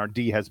stat. And our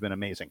D has been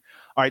amazing.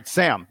 All right,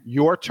 Sam,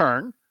 your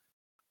turn.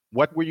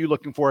 What were you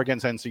looking for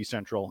against NC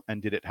Central,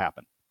 and did it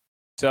happen?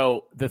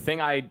 So the thing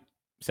I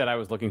said I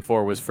was looking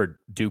for was for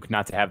Duke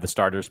not to have the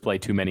starters play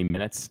too many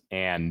minutes.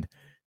 And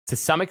to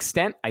some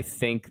extent, I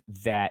think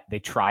that they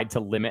tried to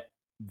limit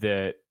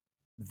the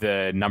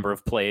number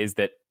of plays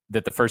that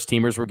the first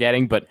teamers were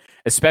getting, but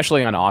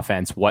especially on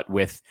offense, what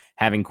with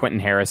having Quentin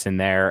Harris in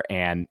there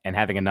and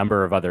having a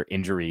number of other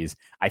injuries,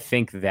 I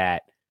think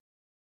that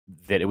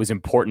it was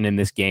important in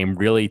this game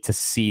really to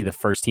see the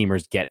first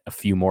teamers get a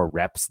few more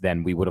reps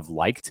than we would have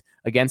liked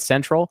against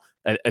Central,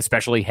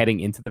 especially heading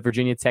into the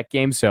Virginia Tech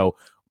game. So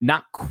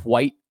not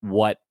quite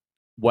what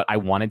I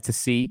wanted to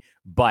see,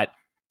 but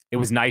it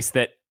was nice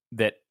that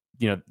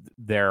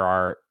there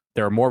are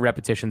more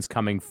repetitions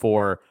coming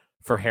for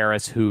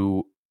Harris,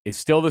 who is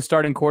still the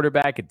starting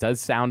quarterback. It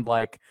does sound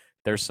like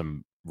there's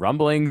some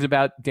rumblings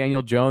about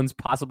Daniel Jones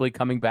possibly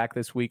coming back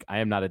this week. I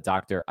am not a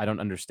doctor. I don't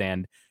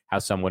understand how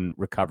someone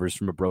recovers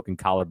from a broken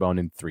collarbone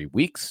in 3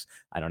 weeks.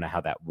 I don't know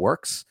how that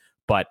works,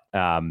 but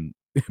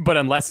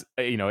unless,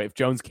 if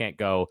Jones can't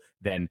go,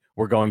 then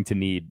we're going to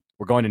need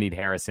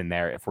Harris in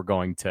there if we're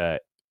going to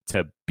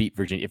beat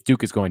Virginia, if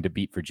Duke is going to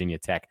beat Virginia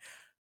Tech.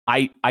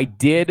 I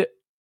did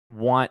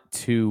want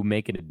to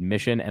make an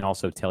admission and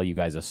also tell you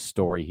guys a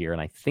story here,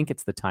 and I think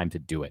it's the time to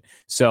do it.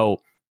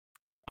 So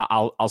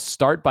I'll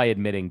start by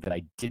admitting that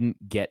I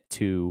didn't get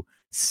to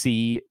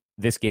see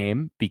this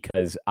game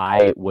because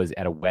I was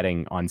at a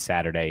wedding on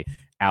Saturday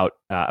out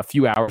a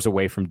few hours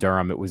away from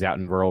Durham. It was out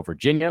in rural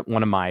Virginia.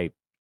 One of my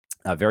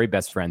very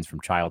best friends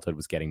from childhood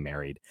was getting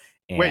married.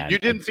 And wait, you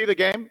didn't see the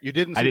game? You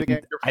didn't see the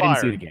game? You're fired. I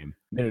didn't see the game.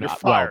 No, You're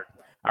fired.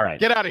 Well, all right.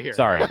 Get out of here.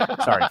 Sorry,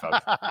 folks.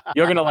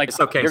 You're going to like... It's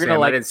okay, you're Sam. Gonna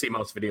like, I didn't see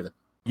most of it either.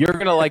 You're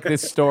going to like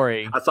this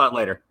story. I saw it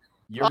later.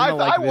 You're going to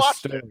like this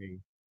story.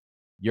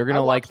 You're going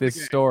to like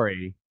this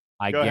story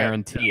I Go ahead.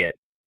 guarantee it.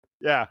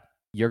 Yeah.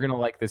 You're gonna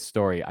like this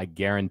story. I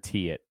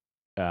guarantee it.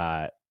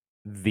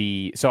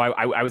 So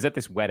I was at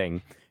this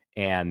wedding,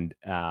 and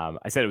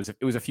I said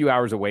it was a few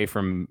hours away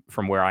from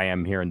where I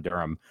am here in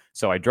Durham.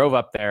 So I drove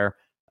up there.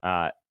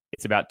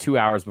 It's about 2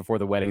 hours before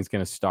the wedding's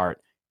gonna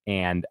start,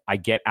 and I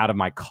get out of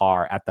my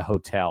car at the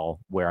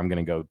hotel where I'm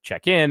gonna go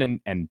check in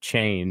and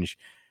change,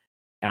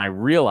 and I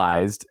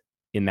realized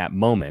in that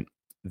moment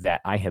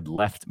that I had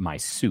left my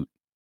suit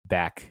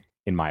back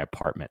in my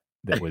apartment.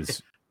 That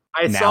was.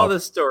 I saw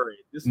this story.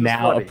 This was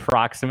now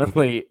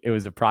funny. It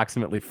was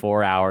approximately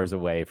 4 hours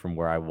away from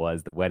where I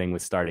was. The wedding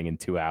was starting in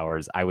 2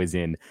 hours. I was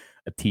in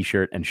a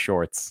t-shirt and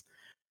shorts,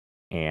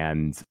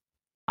 and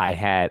I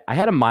had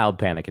a mild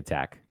panic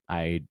attack.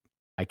 I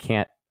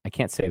can't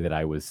say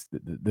that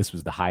this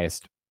was the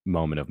highest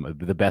moment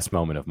the best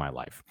moment of my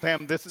life.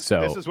 Sam, this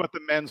is what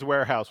the Men's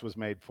Warehouse was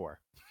made for.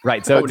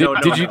 Right. So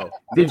did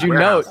you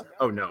note?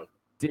 Oh no.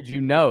 Did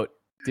you note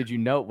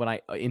when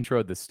I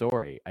introed the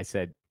story? I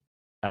said,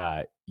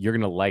 you're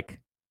gonna like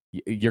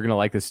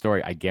this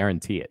story. I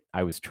guarantee it.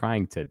 I was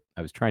trying to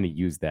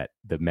use the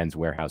Men's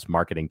Warehouse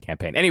marketing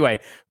campaign. Anyway,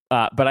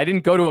 but I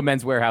didn't go to a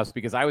Men's Warehouse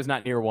because I was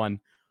not near one.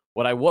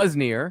 What I was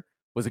near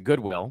was a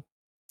Goodwill.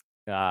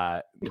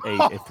 Oh,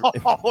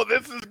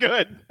 this is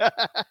good.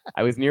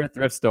 I was near a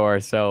thrift store,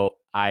 so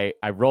I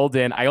rolled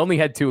in. I only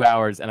had 2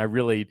 hours, and I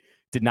really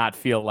did not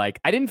feel like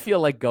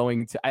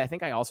going to. I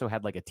think I also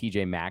had like a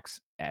TJ Maxx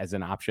as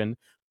an option.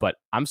 But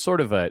I'm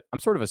sort of a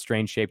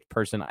strange shaped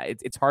person.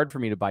 It's hard for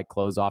me to buy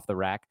clothes off the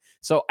rack.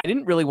 So I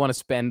didn't really want to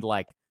spend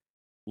like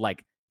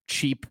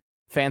cheap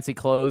fancy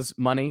clothes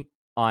money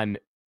on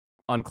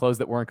clothes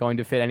that weren't going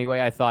to fit anyway.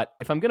 I thought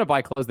if I'm going to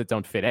buy clothes that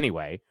don't fit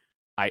anyway,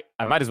 I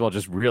might as well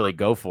just really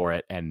go for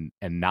it and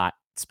not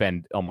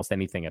spend almost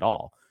anything at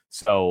all.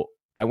 So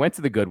I went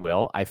to the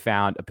Goodwill. I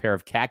found a pair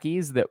of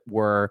khakis that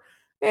were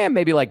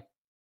maybe like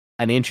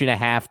 1.5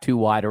 inches too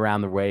wide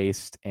around the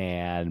waist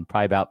and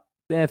probably about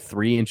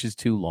 3 inches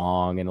too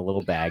long and a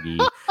little baggy.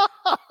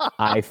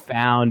 I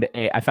found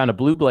a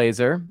blue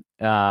blazer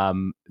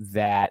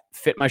that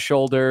fit my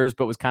shoulders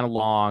but was kind of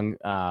long.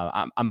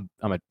 I'm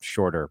a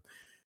shorter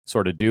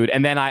sort of dude.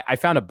 And then I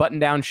found a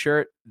button-down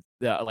shirt,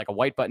 like a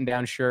white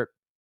button-down shirt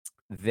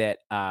that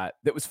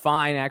was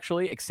fine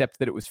actually, except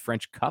that it was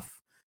French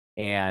cuff,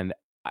 and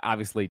I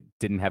obviously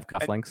didn't have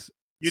cufflinks.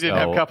 You didn't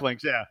have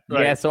cufflinks, yeah.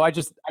 Right. Yeah, so I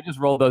just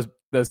rolled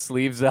those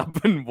sleeves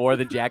up and wore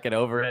the jacket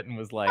over it and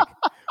was like,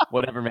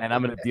 whatever, man,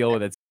 I'm going to deal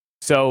with it.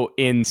 So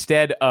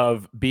instead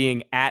of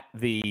being at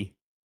the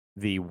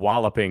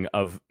walloping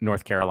of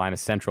North Carolina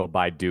Central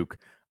by Duke,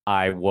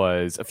 I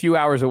was a few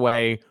hours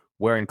away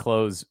wearing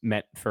clothes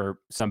meant for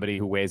somebody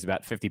who weighs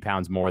about 50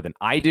 pounds more than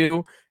I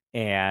do,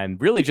 and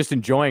really just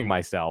enjoying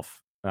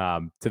myself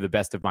to the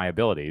best of my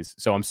abilities.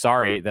 So I'm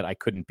sorry that I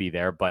couldn't be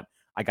there, but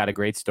I got a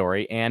great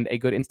story and a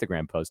good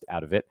Instagram post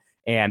out of it.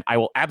 And I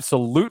will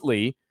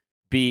absolutely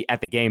be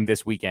at the game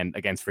this weekend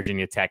against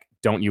Virginia Tech.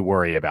 Don't you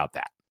worry about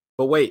that.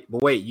 But wait,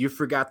 you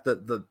forgot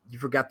the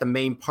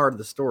main part of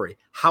the story.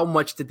 How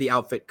much did the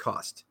outfit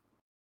cost?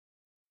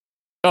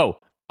 Oh,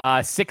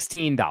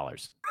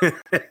 $16.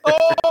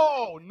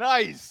 Oh,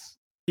 nice.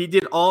 He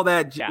did all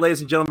that,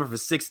 ladies and gentlemen, for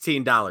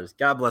 $16.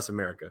 God bless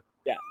America.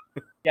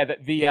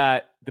 Yeah.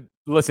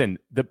 Listen,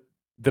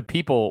 the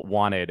people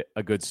wanted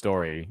a good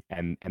story,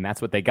 and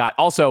that's what they got.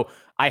 Also,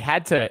 I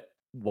had to,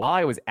 while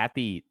I was at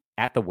the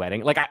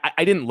wedding, like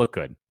I didn't look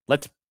good.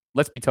 Let's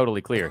be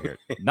totally clear here.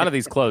 None of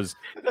these clothes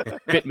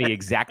fit me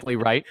exactly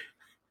right.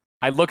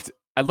 I looked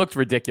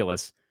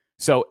ridiculous.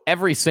 So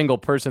every single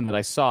person that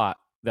I saw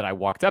that I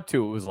walked up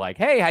to, it was like,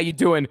 "Hey, how you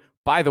doing?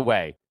 By the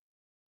way,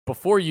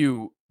 before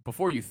you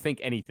think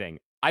anything,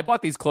 I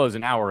bought these clothes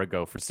an hour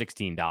ago for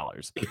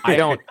 $16. I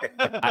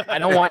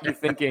don't want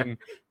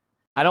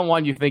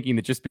you thinking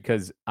that just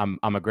because I'm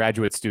a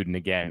graduate student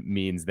again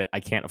means that I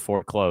can't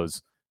afford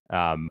clothes.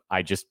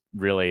 I just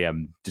really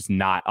am just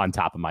not on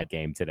top of my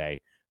game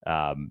today.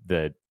 I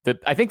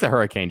think the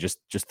hurricane just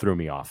threw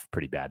me off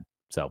pretty bad.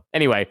 So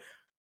anyway,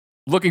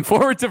 looking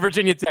forward to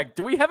Virginia Tech.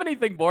 Do we have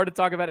anything more to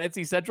talk about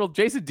NC Central?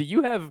 Jason, do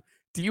you have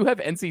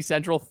NC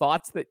Central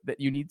thoughts that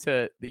you need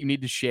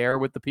to share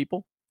with the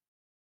people?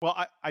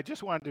 Well, I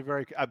just wanted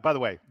to by the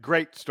way,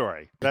 great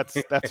story. That's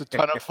a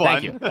ton of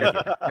fun.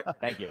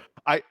 Thank you.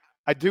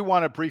 I do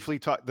want to briefly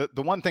talk.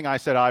 The one thing I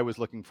said I was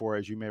looking for,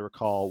 as you may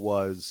recall,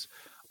 was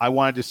I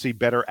wanted to see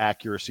better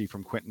accuracy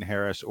from Quentin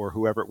Harris or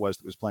whoever it was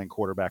that was playing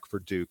quarterback for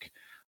Duke,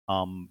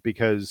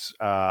 because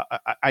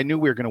I knew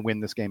we were going to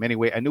win this game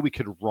anyway. I knew we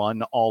could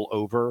run all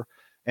over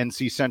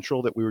NC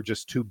Central, that we were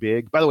just too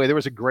big. By the way, there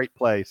was a great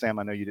play. Sam,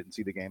 I know you didn't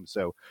see the game,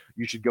 so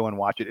you should go and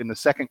watch it. In the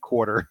second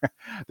quarter,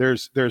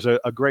 there's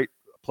a great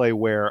play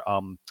where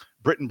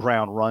Britton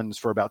Brown runs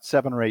for about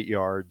 7 or 8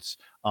 yards,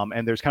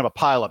 and there's kind of a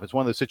pileup. It's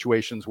one of those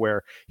situations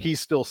where he's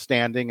still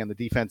standing and the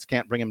defense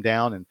can't bring him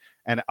down,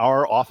 and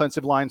our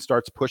offensive line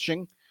starts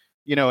pushing,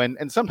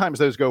 and sometimes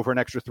those go for an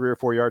extra 3 or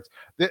 4 yards.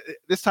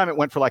 This time it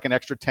went for like an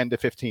extra 10 to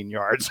 15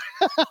 yards.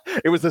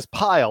 It was this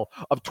pile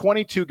of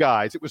 22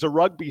 guys. It was a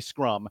rugby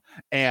scrum,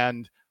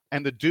 and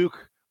the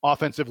Duke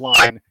offensive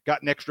line,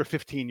 got an extra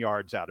 15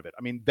 yards out of it.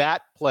 I mean,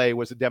 that play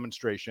was a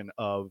demonstration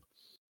of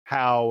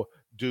how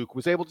Duke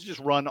was able to just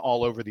run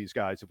all over these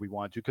guys if we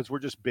wanted to, because we're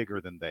just bigger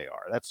than they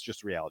are. That's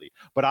just reality.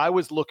 But I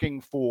was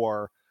looking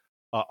for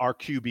our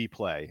QB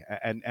play,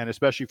 and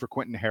especially for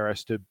Quentin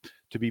Harris to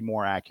be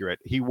more accurate.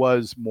 He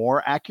was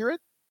more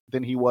accurate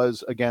than he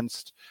was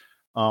against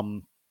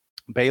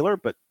Baylor,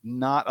 but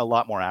not a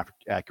lot more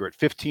accurate.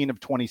 15 of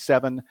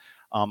 27.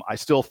 I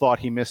still thought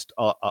he missed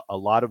a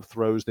lot of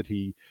throws that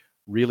he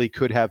really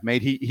could have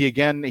made. He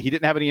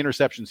didn't have any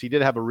interceptions. He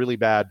did have a really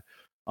bad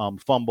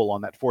fumble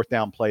on that fourth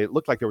down play. It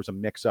looked like there was a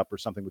mix-up or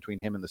something between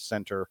him and the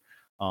center.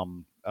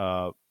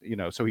 So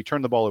he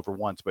turned the ball over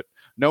once, but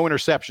no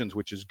interceptions,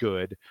 which is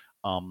good.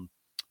 Duke's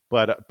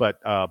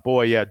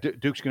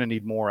going to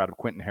need more out of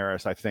Quentin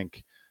Harris, I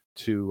think,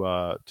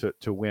 to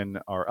win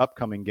our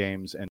upcoming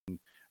games. And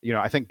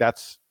I think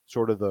that's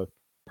sort of the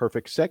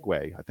perfect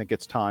segue. I think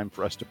it's time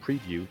for us to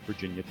preview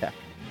Virginia Tech.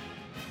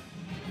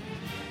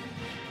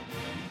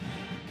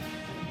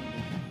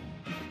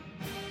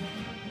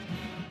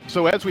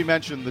 So as we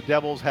mentioned, the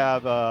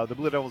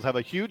Blue Devils have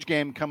a huge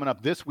game coming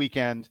up this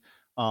weekend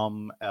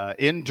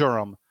in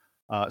Durham,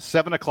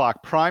 7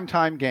 o'clock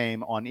primetime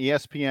game on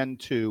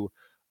ESPN2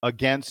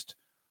 against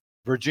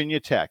Virginia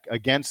Tech,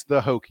 against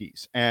the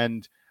Hokies.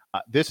 And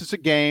this is a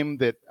game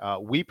that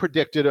we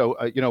predicted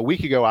a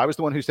week ago. I was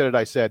the one who said it.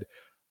 I said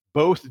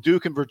both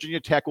Duke and Virginia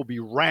Tech will be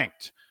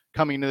ranked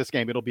coming into this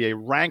game. It'll be a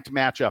ranked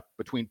matchup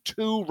between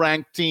two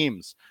ranked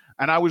teams.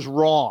 And I was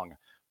wrong.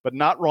 But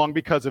not wrong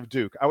because of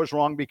Duke. I was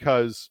wrong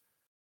because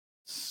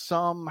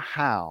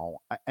somehow,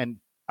 and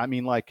I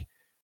mean, like,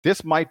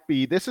 this is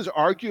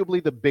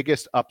arguably the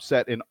biggest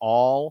upset in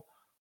all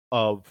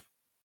of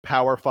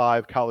Power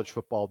 5 college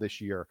football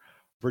this year.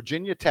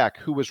 Virginia Tech,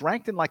 who was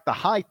ranked in like the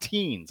high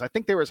teens, I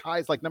think they were as high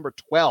as like number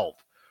 12.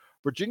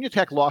 Virginia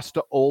Tech lost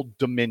to Old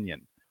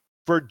Dominion.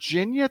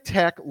 Virginia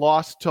Tech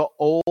lost to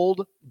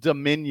Old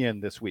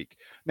Dominion this week.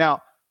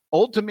 Now,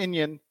 Old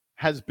Dominion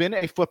has been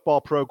a football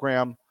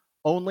program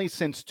only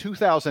since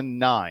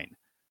 2009.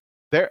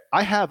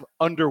 I have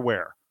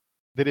underwear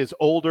that is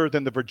older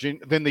than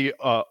the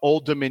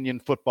Old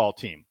Dominion football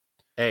team.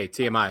 Hey,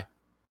 TMI.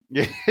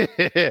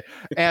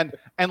 and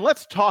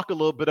let's talk a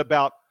little bit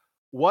about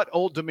what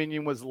Old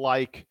Dominion was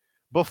like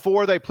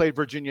before they played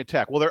Virginia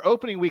Tech. Well, their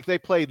opening week they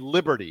played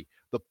Liberty,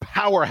 the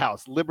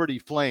powerhouse Liberty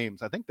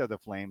Flames. I think they're the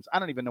Flames. I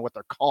don't even know what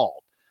they're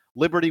called.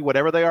 Liberty,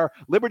 whatever they are.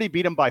 Liberty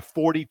beat them by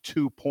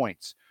 42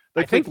 points.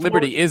 I think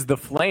Liberty is the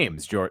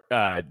Flames,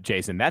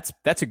 Jason. That's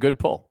a good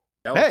pull.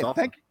 Hey,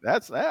 thank you.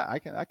 I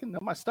can know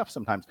my stuff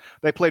sometimes.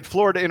 They played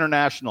Florida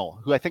International,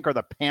 who I think are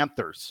the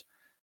Panthers.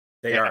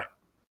 They are.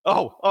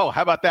 Oh,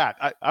 how about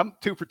that? I'm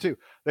 2 for 2.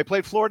 They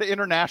played Florida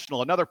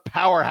International, another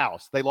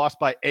powerhouse. They lost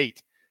by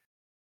 8.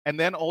 And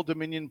then Old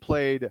Dominion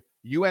played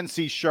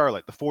UNC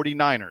Charlotte, the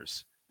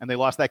 49ers, and they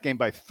lost that game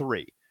by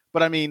 3.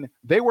 But I mean,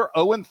 they were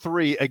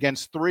 0-3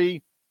 against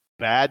 3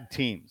 bad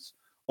teams.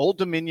 Old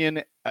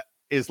Dominion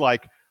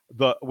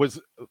was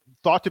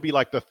thought to be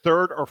like the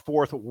 3rd or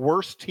 4th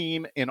worst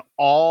team in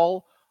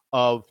all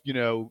of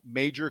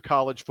major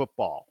college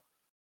football,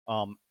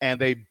 and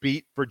they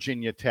beat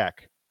Virginia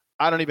Tech.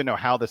 I don't even know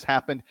how this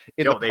happened.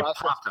 They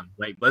popped them.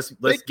 Like let's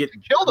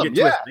kill them.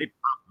 Yeah, they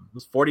popped them. It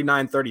was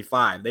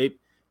 49-35.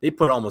 They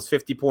put almost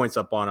 50 points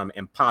up on them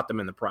and popped them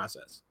in the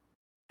process.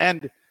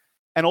 And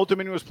Old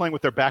Dominion was playing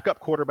with their backup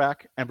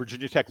quarterback, and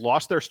Virginia Tech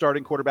lost their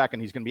starting quarterback,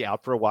 and he's going to be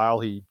out for a while.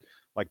 He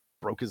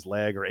broke his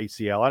leg or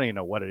ACL. I don't even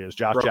know what it is.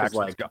 Josh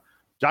Jackson's gone.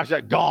 Josh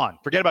Jackson gone.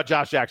 Forget about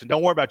Josh Jackson.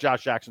 Don't worry about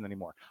Josh Jackson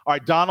anymore. All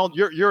right, Donald,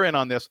 you're in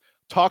on this.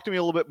 Talk to me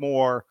a little bit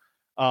more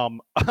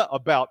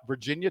about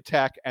Virginia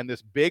Tech and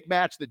this big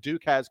match that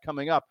Duke has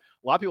coming up.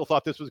 A lot of people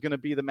thought this was going to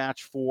be the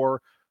match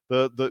for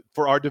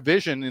for our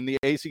division in the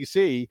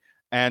ACC,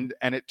 and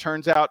it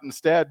turns out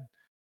instead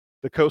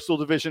the Coastal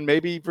Division,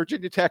 maybe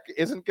Virginia Tech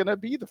isn't going to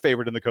be the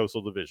favorite in the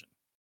Coastal Division.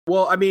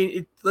 Well, I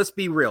mean, let's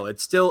be real.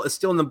 It's still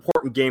an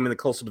important game in the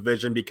Coastal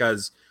Division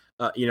because,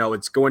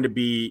 it's going to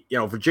be,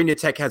 Virginia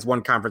Tech has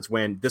one conference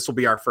win. This will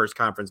be our first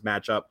conference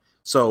matchup.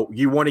 So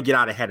you want to get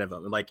out ahead of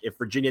them. Like if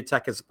Virginia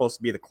Tech is supposed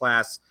to be the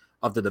class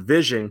of the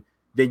division,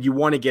 then you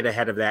want to get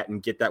ahead of that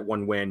and get that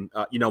one win.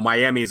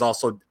 Miami is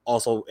also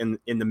in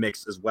the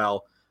mix as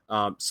well.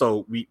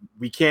 So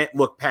we can't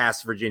look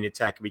past Virginia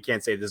Tech. We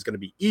can't say this is going to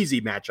be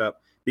easy matchup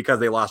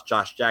because they lost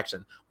Josh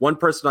Jackson. One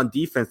person on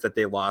defense that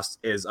they lost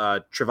is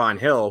Trevon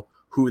Hill,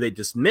 who they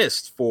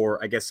dismissed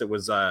for, I guess it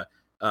was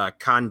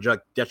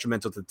conduct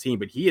detrimental to the team,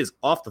 but he is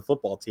off the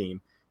football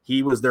team.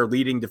 He was their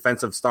leading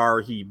defensive star.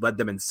 He led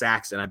them in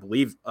sacks and I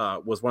believe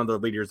was one of the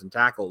leaders in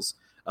tackles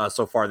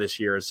so far this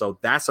year. So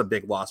that's a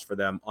big loss for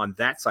them on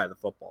that side of the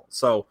football.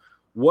 So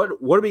what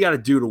do we got to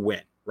do to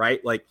win,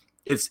 right? Like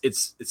it's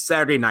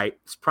Saturday night.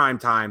 It's prime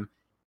time.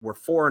 We're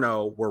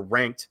 4-0. We're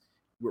ranked.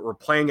 We're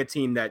playing a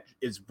team that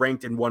is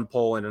ranked in one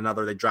poll and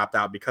another they dropped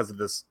out because of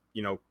this,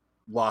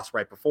 loss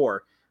right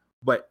before.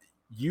 But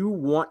you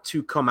want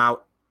to come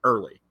out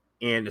early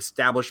and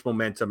establish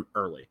momentum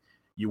early.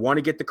 You want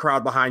to get the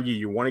crowd behind you.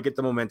 You want to get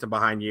the momentum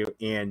behind you.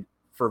 And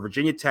for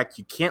Virginia Tech,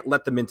 you can't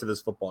let them into this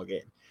football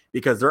game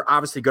because they're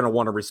obviously going to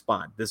want to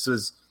respond. This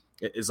is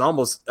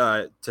almost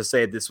to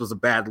say this was a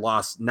bad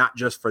loss, not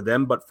just for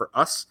them, but for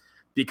us,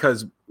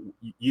 because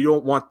you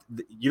don't want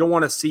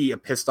to see a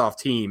pissed off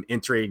team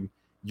entering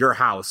your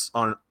house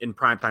in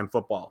primetime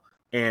football.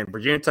 And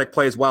Virginia Tech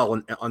plays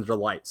well under the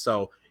lights.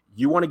 So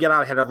you want to get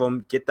out ahead of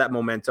them, get that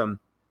momentum.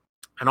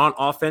 And on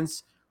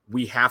offense,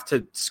 we have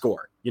to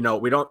score.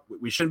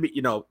 We shouldn't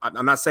be,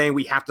 I'm not saying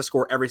we have to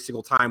score every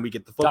single time we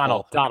get the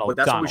football. Donald, but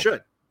that's what we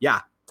should.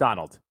 Yeah.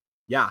 Donald.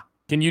 Yeah.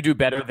 Can you do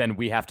better than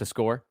we have to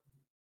score?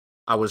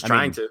 I was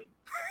trying to.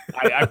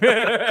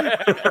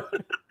 I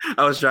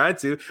was trying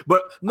to.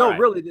 But no, right.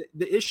 Really,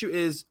 the issue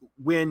is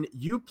when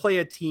you play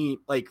a team,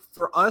 like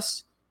for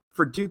us,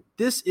 for Duke,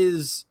 this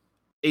is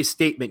a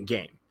statement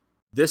game.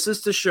 This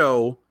is to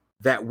show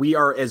that we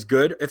are as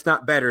good, if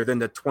not better, than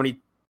the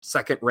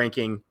 22nd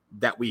ranking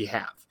that we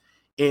have.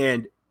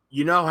 And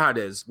you know how it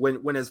is.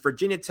 When as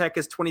Virginia Tech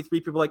is 23,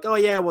 people are like, oh,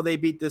 yeah, well, they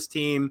beat this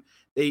team.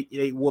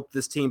 They whooped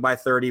this team by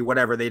 30,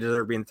 whatever. They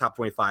deserve to be in the top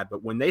 25.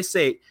 But when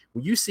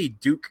you see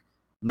Duke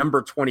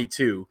number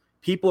 22,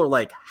 people are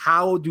like,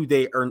 how did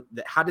they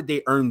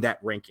earn that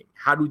ranking?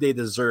 How do they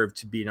deserve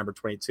to be number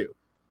 22?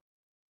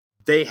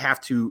 They have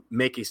to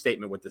make a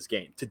statement with this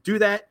game. To do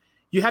that,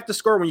 you have to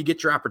score when you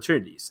get your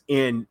opportunities.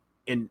 And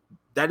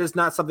that is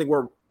not something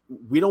where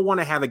we don't want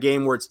to have a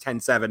game where it's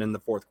 10-7 in the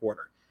fourth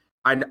quarter.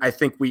 I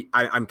think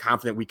I'm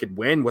confident we could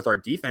win with our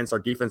defense. Our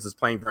defense is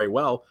playing very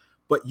well,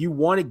 but you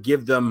want to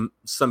give them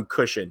some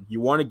cushion. You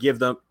want to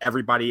give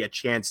everybody a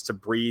chance to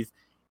breathe,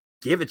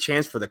 give a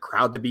chance for the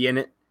crowd to be in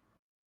it.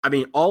 I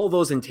mean, all of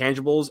those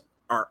intangibles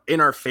are in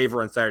our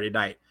favor on Saturday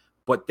night,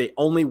 but they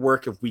only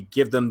work if we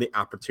give them the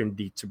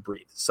opportunity to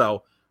breathe.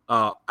 So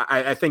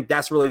I think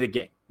that's really the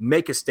game.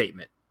 Make a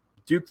statement.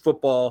 Duke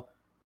football,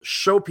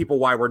 show people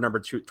why we're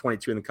number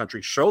 22 in the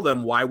country. Show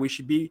them why we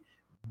should be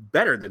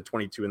better than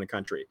 22 in the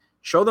country.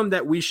 Show them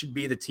that we should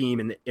be the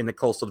team in the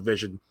Coastal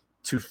Division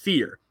to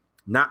fear,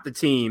 not the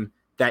team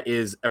that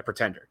is a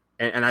pretender.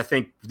 And I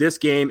think this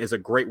game is a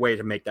great way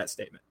to make that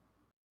statement.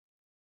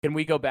 Can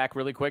we go back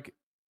really quick?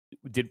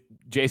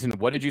 Jason,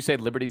 what did you say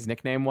Liberty's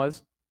nickname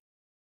was?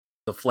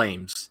 The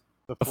Flames.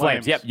 The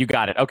Flames. Yep, you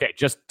got it. Okay,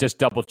 just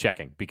double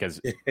checking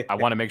because I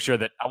want to make sure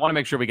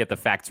we get the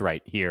facts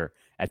right here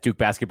at Duke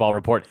Basketball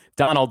Report.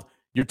 Donald,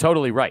 you're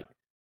totally right.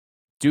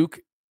 Duke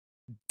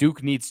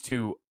needs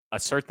to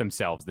assert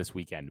themselves this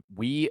weekend.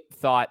 We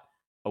thought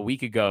a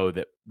week ago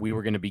that we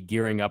were going to be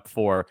gearing up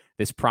for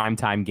this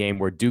primetime game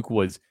where Duke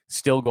was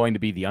still going to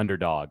be the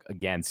underdog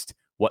against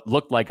what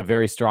looked like a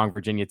very strong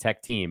Virginia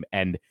Tech team.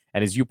 And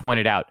as you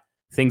pointed out,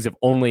 things have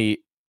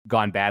only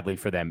gone badly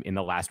for them in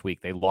the last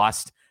week. They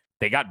lost.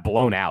 They got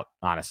blown out,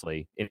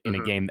 honestly, in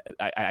a game.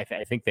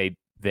 I think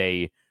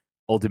they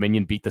Old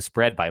Dominion beat the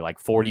spread by like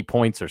 40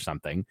 points or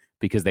something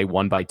because they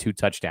won by 2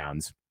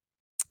 touchdowns.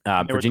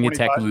 Virginia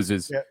Tech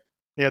loses.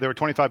 Yeah, they were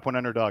 25-point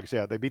underdogs.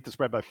 Yeah, they beat the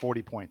spread by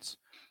 40 points.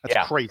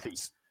 That's crazy.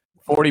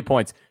 40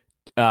 points.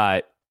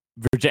 And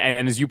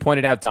as you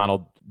pointed out,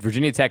 Donald,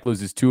 Virginia Tech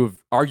loses 2 of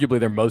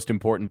arguably their most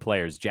important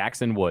players.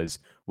 Jackson was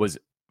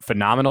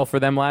phenomenal for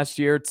them last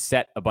year,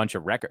 set a bunch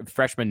of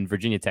freshman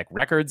Virginia Tech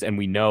records, and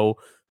we know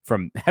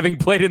from having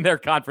played in their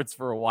conference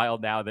for a while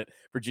now that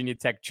Virginia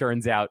Tech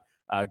churns out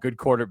good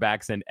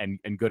quarterbacks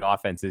and good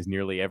offenses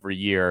nearly every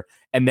year.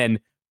 And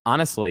then,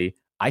 honestly,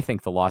 I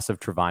think the loss of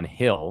Trevon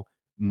Hill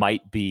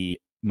might be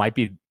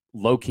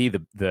low-key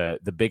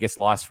the biggest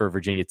loss for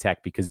Virginia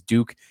Tech because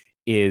Duke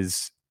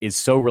is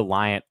so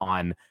reliant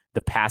on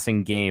the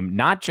passing game.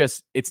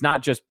 It's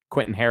not just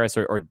Quentin Harris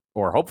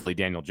or hopefully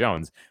Daniel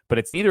Jones, but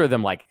it's neither of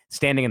them like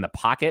standing in the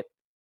pocket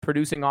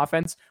producing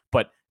offense,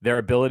 but their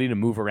ability to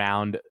move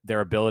around,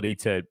 their ability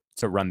to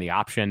run the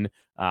option,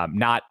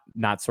 not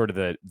sort of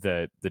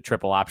the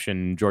triple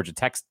option Georgia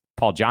Tech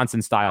Paul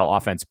Johnson style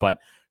offense, but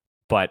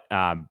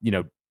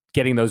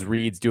getting those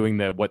reads, doing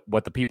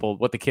what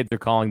the kids are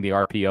calling the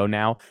RPO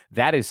now.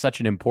 That is such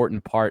an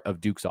important part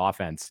of Duke's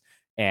offense.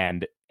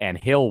 And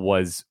Hill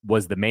was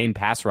the main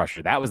pass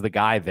rusher. That was the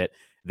guy that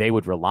they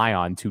would rely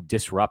on to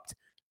disrupt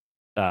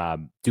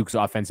Duke's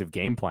offensive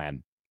game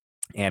plan.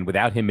 And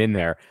without him in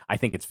there, I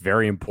think it's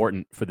very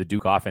important for the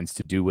Duke offense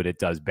to do what it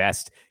does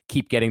best.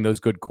 Keep getting those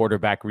good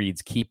quarterback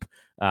reads. Keep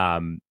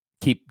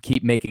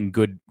making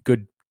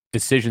good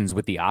decisions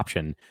with the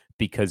option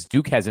because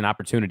Duke has an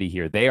opportunity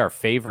here. They are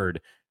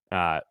favored.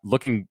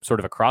 Looking sort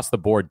of across the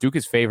board, Duke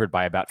is favored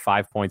by about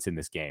 5 points in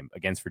this game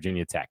against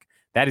Virginia Tech.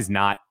 That is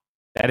not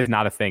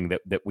a thing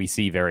that we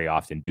see very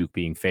often, Duke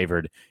being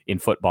favored in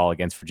football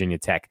against Virginia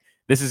Tech.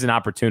 This is an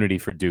opportunity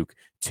for Duke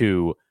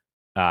to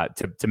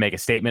make a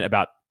statement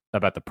about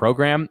the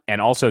program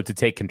and also to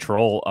take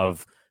control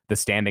of the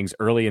standings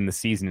early in the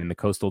season in the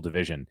Coastal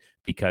Division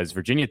because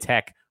Virginia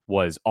Tech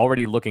was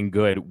already looking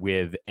good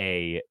with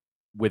a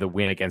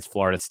win against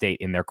Florida State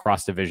in their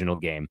cross-divisional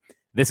game.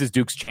 This is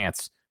Duke's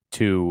chance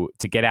to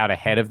get out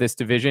ahead of this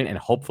division and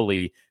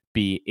hopefully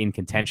be in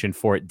contention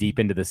for it deep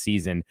into the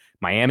season.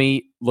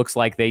 Miami looks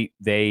like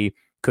they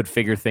could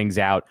figure things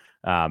out.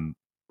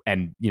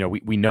 And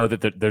we know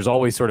that there's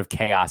always sort of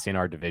chaos in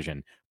our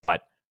division,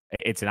 but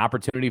it's an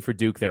opportunity for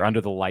Duke. They're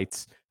under the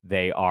lights.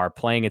 They are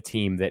playing a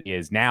team that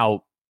is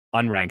now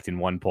unranked in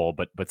one poll,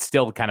 but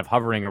still kind of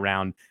hovering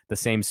around the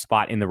same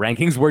spot in the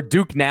rankings where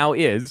Duke now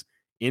is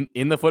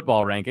in the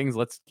football rankings.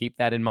 Let's keep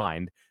that in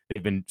mind.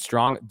 They've been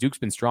strong. Duke's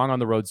been strong on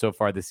the road so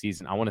far this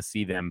season. I want to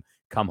see them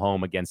come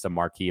home against a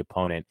marquee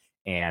opponent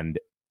and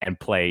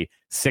play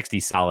 60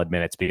 solid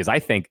minutes, because I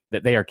think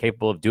that they are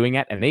capable of doing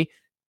that. And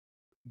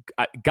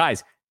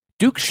guys,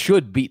 Duke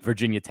should beat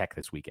Virginia Tech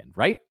this weekend,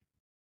 right?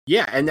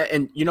 Yeah,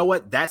 and you know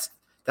what? That's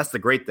the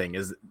great thing,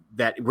 is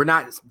that we're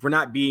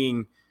not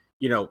being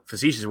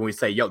facetious when we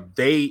say,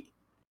 they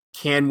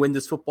can win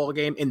this football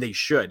game, and they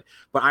should.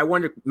 But I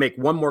want to make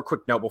one more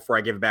quick note before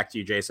I give it back to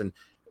you, Jason.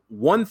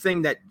 One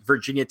thing that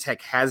Virginia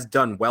Tech has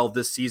done well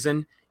this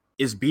season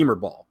is Beamer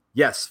ball.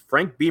 Yes,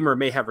 Frank Beamer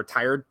may have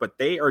retired, but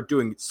they are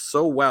doing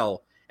so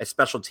well at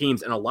special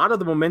teams, and a lot of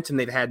the momentum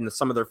they've had in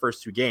some of their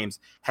first two games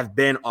have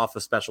been off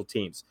of special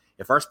teams.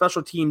 If our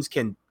special teams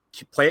can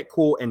play it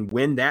cool and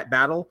win that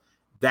battle,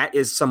 that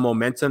is some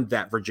momentum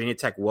that Virginia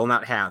Tech will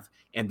not have,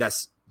 and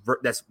that's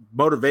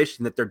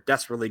motivation that they're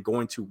desperately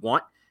going to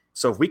want.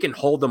 So if we can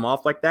hold them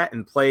off like that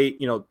and play,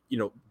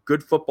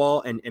 good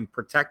football and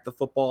protect the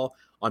football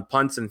on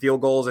punts and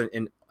field goals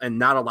and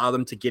not allow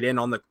them to get in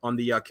on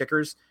the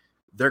kickers,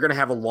 they're going to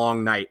have a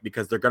long night,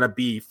 because they're going to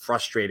be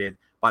frustrated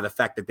by the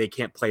fact that they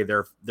can't play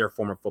their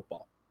form of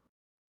football.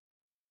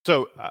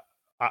 So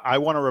I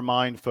want to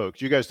remind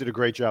folks, you guys did a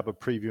great job of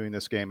previewing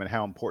this game and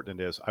how important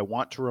it is. I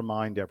want to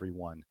remind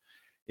everyone,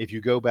 if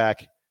you go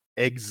back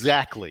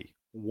exactly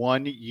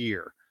 1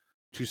 year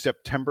to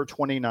September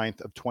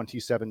 29th of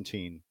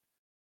 2017,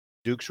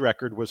 Duke's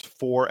record was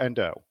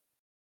 4-0.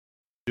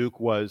 Duke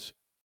was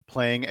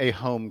playing a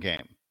home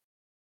game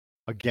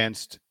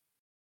against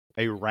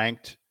a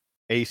ranked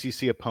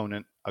ACC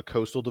opponent, a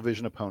Coastal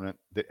Division opponent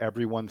that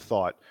everyone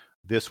thought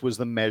this was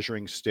the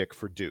measuring stick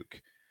for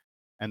Duke.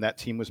 And that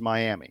team was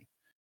Miami.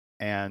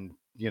 And,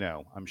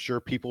 I'm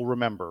sure people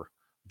remember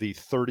the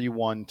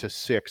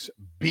 31-6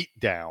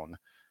 beatdown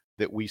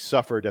that we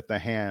suffered at the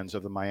hands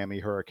of the Miami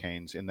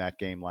Hurricanes in that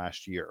game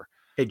last year.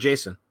 Hey,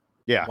 Jason.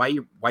 Yeah. Why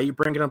you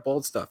bringing up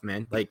old stuff,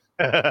 man? Like,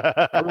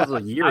 that was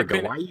a year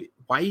ago.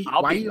 Why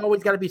you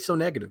always got to be so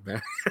negative,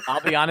 man?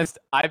 I'll be honest.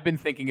 I've been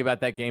thinking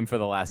about that game for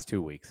the last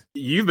 2 weeks.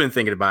 You've been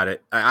thinking about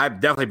it. I've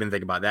definitely been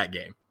thinking about that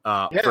game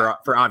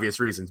for obvious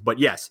reasons. But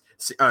yes,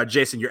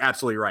 Jason, you're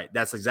absolutely right.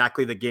 That's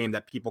exactly the game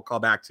that people call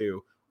back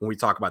to when we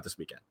talk about this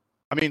weekend.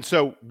 I mean,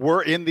 so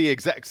we're in the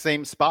exact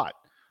same spot.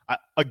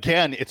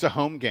 Again, it's a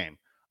home game.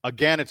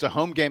 Again, it's a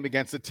home game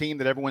against a team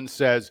that everyone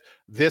says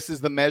this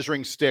is the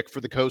measuring stick for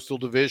the Coastal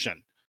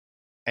Division.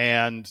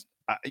 And,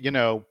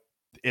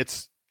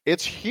 it's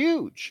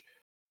huge.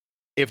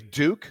 If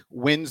Duke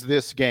wins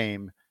this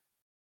game,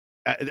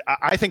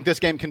 I think this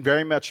game can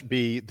very much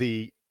be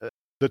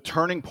the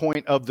turning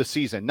point of the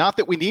season. Not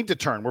that we need to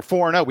turn. We're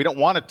 4-0. We don't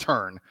want to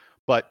turn.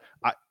 But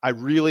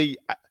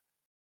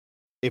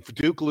if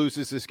Duke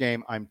loses this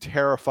game, I'm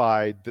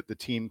terrified that the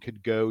team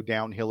could go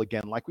downhill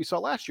again like we saw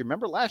last year.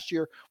 Remember last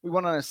year, we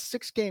went on a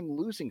 6-game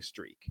losing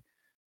streak.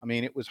 I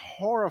mean, it was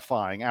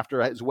horrifying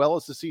after as well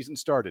as the season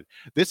started.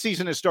 This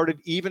season has started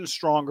even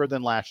stronger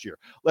than last year.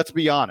 Let's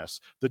be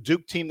honest. The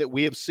Duke team that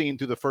we have seen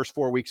through the first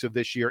 4 weeks of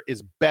this year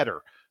is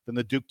better than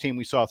the Duke team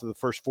we saw through the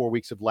first 4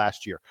 weeks of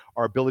last year.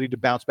 Our ability to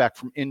bounce back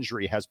from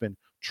injury has been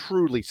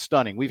truly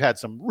stunning. We've had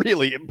some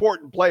really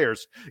important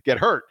players get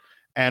hurt.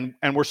 And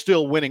we're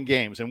still winning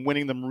games and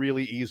winning them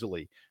really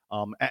easily.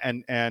 All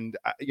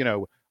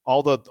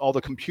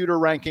the computer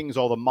rankings,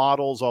 all the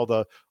models, all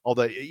the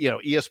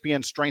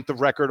ESPN strength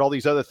of record, all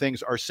these other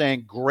things are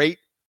saying great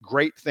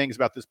things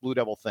about this Blue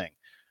Devil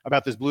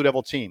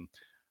team.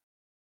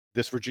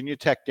 This Virginia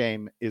Tech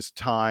game is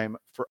time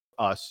for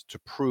us to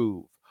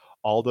prove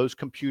all those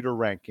computer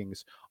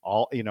rankings,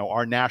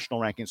 our national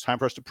rankings. Time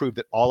for us to prove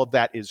that all of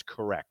that is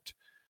correct.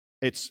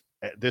 This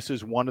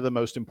is one of the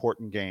most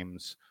important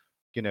games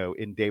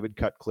in David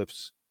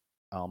Cutcliffe's,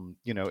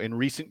 in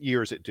recent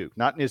years at Duke,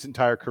 not in his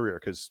entire career,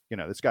 because,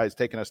 this guy's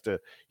taken us to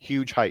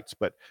huge heights.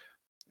 But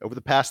over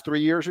the past 3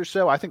 years or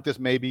so, I think this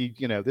may be,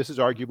 this is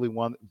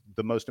arguably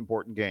the most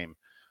important game,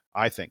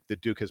 I think,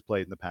 that Duke has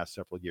played in the past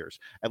several years.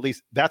 At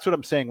least that's what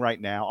I'm saying right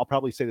now. I'll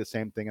probably say the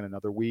same thing in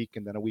another week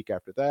and then a week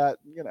after that,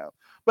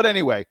 But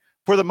anyway,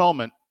 for the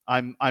moment,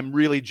 I'm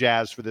really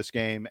jazzed for this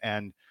game.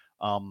 And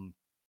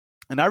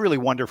I really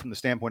wonder from the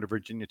standpoint of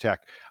Virginia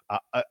Tech,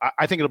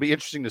 I think it'll be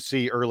interesting to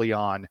see early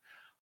on,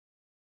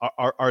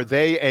 are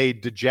they a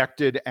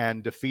dejected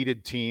and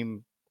defeated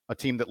team, a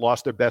team that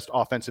lost their best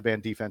offensive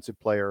and defensive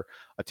player,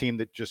 a team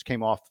that just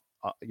came off,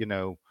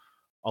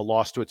 a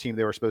loss to a team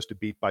they were supposed to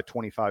beat by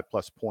 25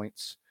 plus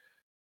points?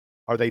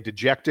 Are they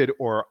dejected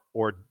or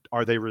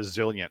are they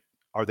resilient?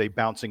 Are they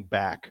bouncing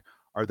back?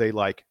 Are they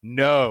like,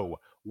 no,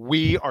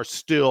 we are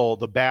still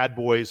the bad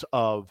boys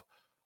of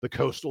the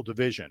Coastal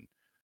Division.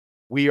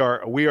 We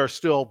are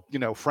still,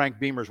 Frank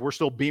Beamers. We're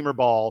still Beamer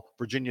ball,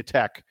 Virginia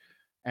Tech,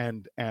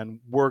 and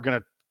we're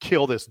gonna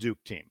kill this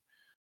Duke team.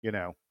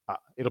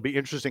 it'll be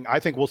interesting. I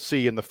think we'll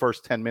see in the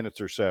first 10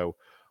 minutes or so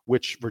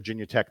which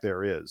Virginia Tech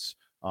there is.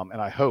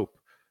 And I hope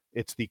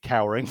it's the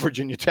cowering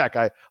Virginia Tech.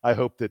 I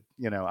hope that,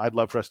 I'd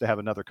love for us to have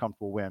another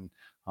comfortable win.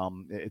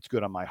 It's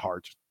good on my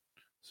heart.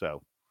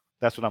 So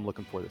that's what I'm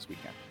looking for this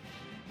weekend.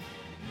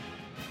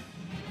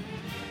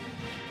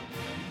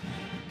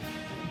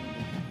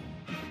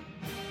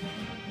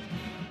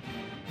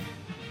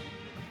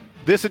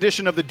 This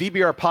edition of the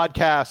DBR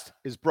podcast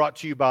is brought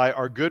to you by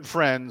our good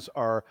friends,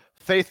 our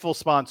faithful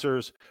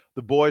sponsors,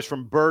 the boys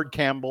from Bird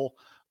Campbell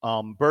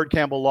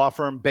Law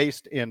Firm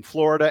based in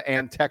Florida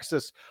and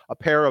Texas, a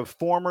pair of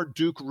former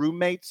Duke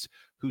roommates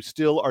who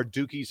still are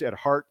Dukies at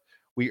heart.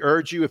 We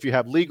urge you, if you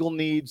have legal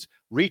needs,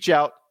 reach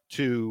out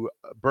to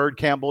Bird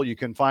Campbell. You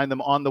can find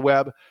them on the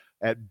web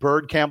at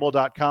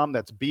birdcampbell.com.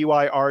 That's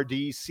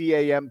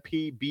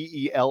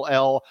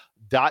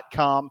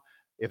BYRDCAMPBELL.com.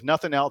 If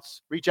nothing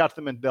else, reach out to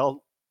them and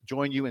they'll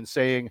join you in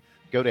saying,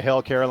 go to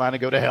hell, Carolina,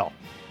 go to hell.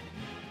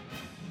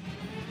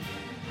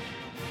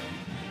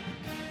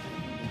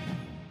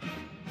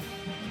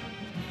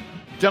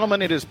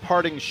 Gentlemen, it is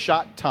parting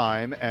shot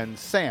time, and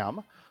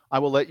Sam, I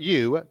will let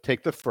you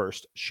take the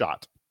first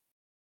shot.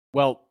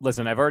 Well,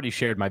 listen, I've already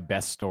shared my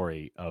best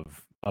story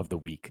of the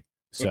week,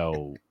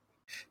 so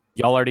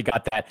y'all already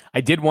got that. I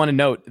did want to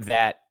note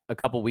that a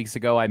couple weeks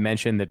ago I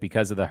mentioned that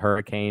because of the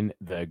hurricane,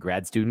 the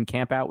grad student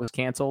camp out was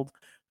canceled.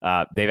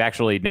 They've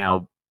actually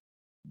now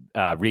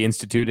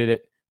reinstituted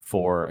it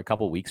for a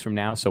couple weeks from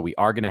now, so we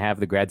are going to have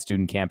the grad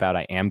student camp out.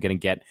 I am going to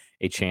get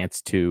a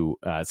chance to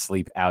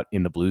sleep out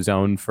in the Blue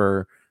Zone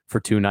for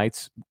 2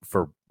 nights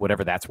for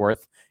whatever that's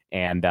worth,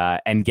 and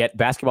get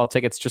basketball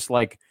tickets just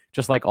like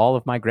all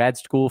of my grad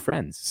school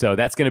friends. So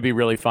that's going to be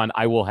really fun.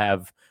 I will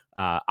have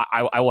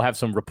I will have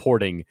some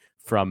reporting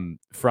from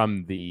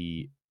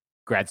the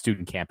grad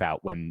student camp out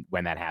when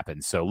that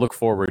happens. So look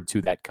forward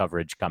to that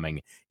coverage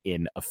coming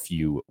in a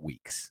few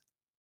weeks.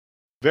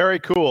 Very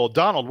cool.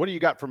 Donald, what do you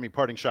got for me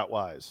parting shot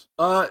wise?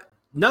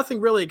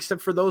 Nothing really,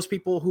 except for those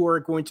people who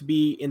are going to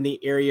be in the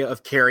area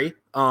of Cary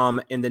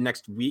in the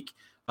next week.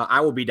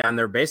 I will be down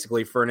there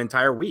basically for an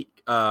entire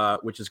week,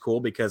 which is cool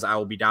because I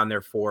will be down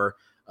there for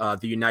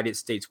the United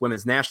States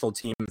women's national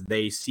team.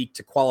 They seek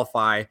to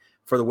qualify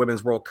for the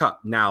Women's World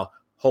Cup. Now,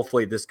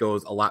 hopefully this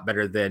goes a lot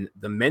better than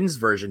the men's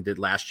version did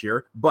last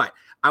year, but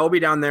I will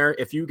be down there.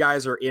 If you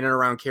guys are in and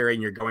around Cary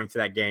and you're going to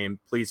that game,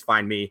 please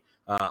find me.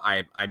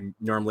 I'm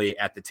normally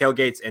at the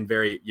tailgates and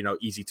very,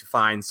 easy to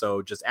find.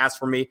 So just ask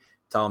for me,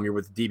 tell them you're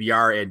with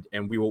DBR,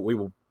 and we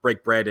will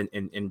break bread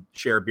and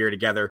share a beer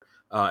together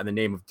in the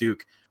name of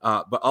Duke.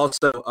 But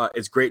also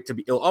it's great to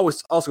be, it'll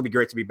always also be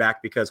great to be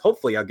back because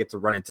hopefully I'll get to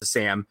run into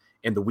Sam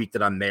in the week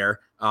that I'm there.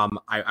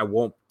 I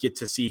won't get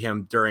to see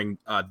him during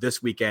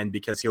this weekend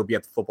because he'll be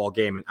at the football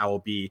game and I will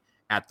be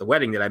at the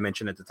wedding that I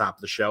mentioned at the top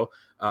of the show.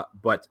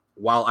 But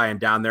while I am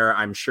down there,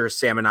 I'm sure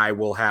Sam and I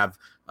will have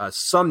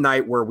some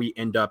night where we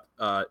end up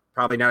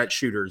probably not at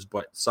Shooters,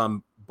 but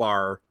some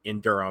bar in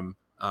Durham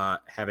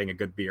having a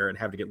good beer and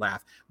having a good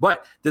laugh.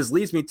 But this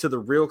leads me to the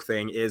real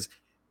thing is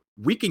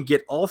we can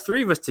get all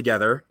three of us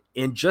together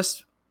in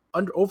just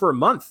over a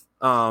month.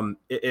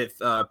 If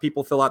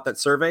people fill out that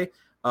survey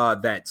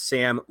that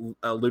Sam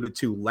alluded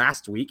to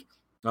last week,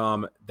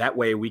 that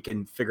way we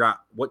can figure out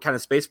what kind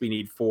of space we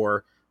need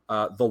for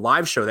the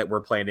live show that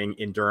we're planning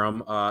in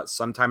Durham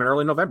sometime in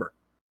early November.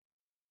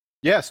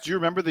 Yes. Do you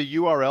remember the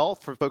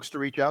URL for folks to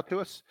reach out to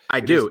us?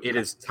 I do. It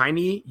is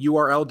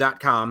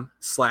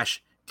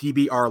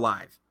tinyurl.com/DBR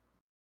live.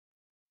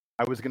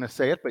 I was going to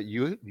say it, but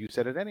you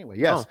said it anyway.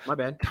 Yes. Oh, my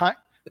bad.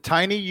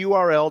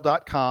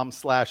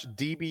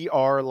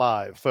 tinyurl.com/DBR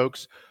live.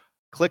 Folks,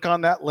 click on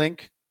that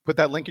link, put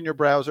that link in your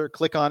browser,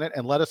 click on it,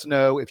 and let us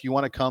know if you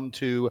want to come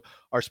to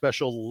our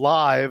special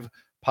live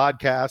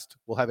podcast.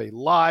 We'll have a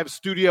live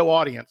studio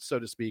audience, so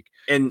to speak.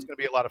 And it's going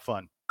to be a lot of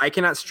fun. I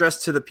cannot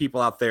stress to the people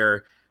out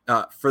there,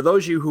 for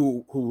those of you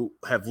who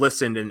have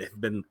listened and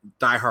have been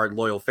diehard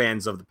loyal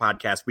fans of the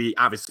podcast, we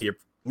obviously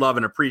love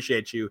and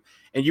appreciate you,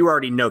 and you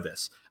already know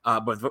this.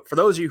 But for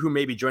those of you who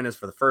maybe join us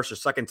for the first or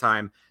second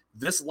time,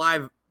 this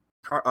live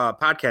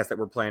podcast that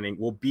we're planning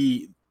will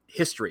be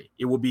history.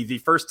 It will be the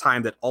first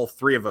time that all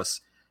three of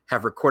us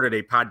have recorded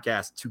a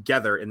podcast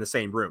together in the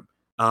same room.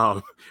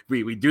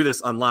 We do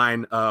this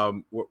online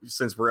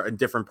since we're in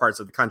different parts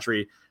of the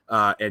country,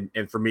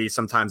 and for me,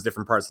 sometimes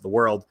different parts of the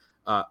world.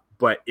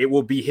 But it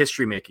will be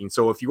history making.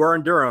 So if you are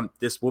in Durham,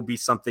 this will be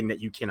something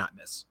that you cannot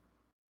miss.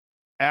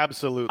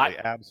 Absolutely.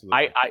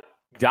 Absolutely.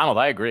 Donald,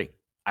 I agree.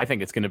 I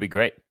think it's going to be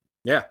great.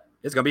 Yeah,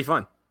 it's going to be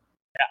fun.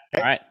 Yeah.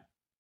 All right.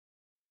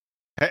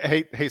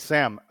 Hey,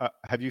 Sam,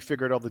 have you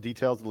figured all the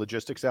details, the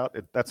logistics out?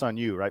 That's on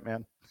you, right,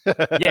 man?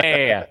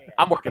 Yeah.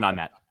 I'm working on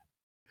that.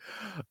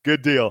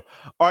 Good deal.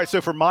 All right.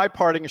 So for my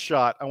parting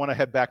shot, I want to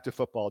head back to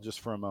football just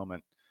for a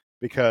moment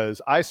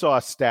because I saw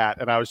a stat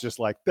and I was just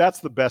like, that's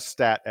the best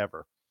stat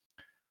ever.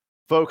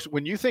 Folks,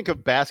 when you think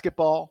of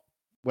basketball,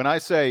 when I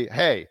say,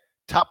 hey,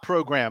 top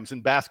programs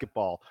in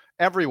basketball,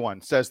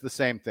 everyone says the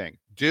same thing,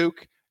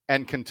 Duke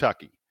and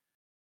Kentucky.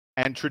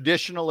 And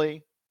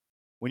traditionally,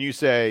 when you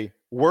say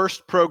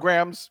worst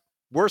programs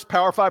worst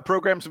Power 5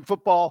 programs in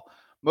football,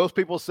 most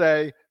people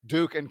say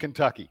Duke and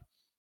Kentucky.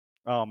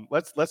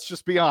 Let's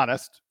just be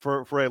honest.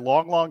 For a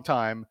long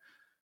time,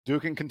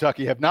 Duke and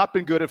Kentucky have not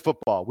been good at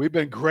football. We've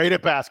been great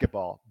at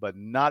basketball, but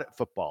not at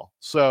football.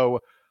 So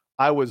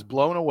I was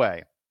blown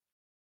away.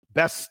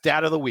 Best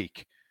stat of the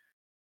week.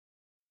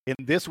 In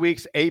this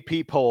week's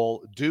AP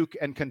poll, Duke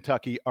and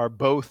Kentucky are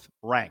both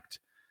ranked.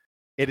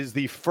 It is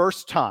the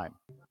first time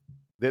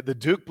that the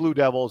Duke Blue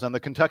Devils and the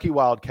Kentucky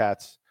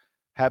Wildcats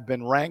have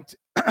been ranked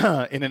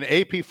in an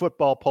AP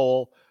football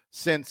poll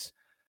since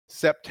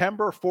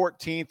September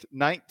 14th,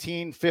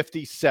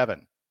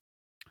 1957.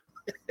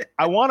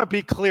 I want to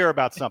be clear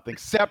about something.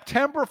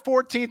 September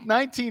 14th,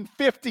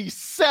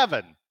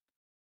 1957.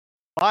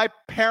 My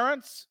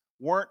parents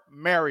weren't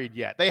married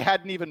yet. They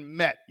hadn't even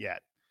met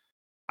yet.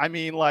 I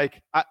mean,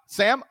 like,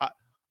 Sam,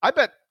 I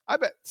bet,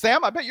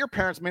 Sam, I bet your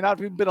parents may not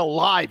have even been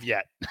alive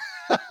yet.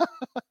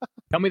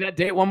 Tell me that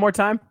date one more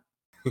time.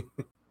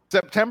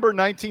 September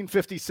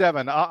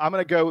 1957. I'm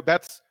going to go.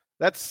 That's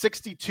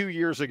 62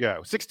 years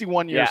ago.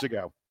 61 years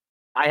ago.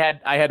 I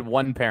had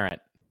one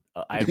parent.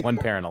 I had one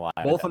parent alive.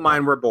 Both of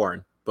mine were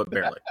born, but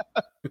barely.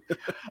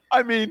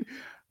 I mean,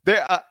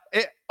 they're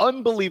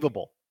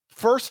unbelievable.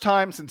 First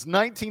time since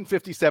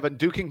 1957,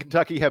 Duke and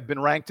Kentucky have been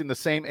ranked in the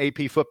same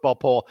AP football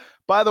poll.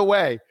 By the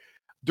way,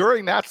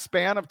 during that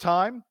span of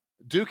time,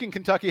 Duke and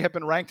Kentucky have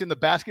been ranked in the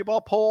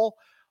basketball poll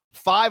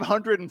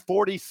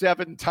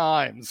 547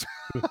 times.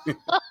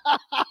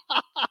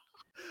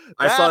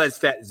 I saw that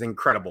stat. Is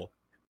incredible.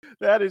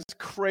 That is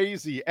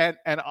crazy. And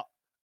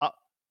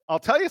I'll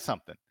tell you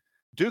something.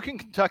 Duke and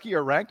Kentucky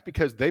are ranked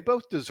because they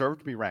both deserve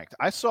to be ranked.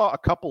 I saw a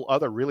couple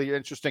other really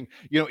interesting,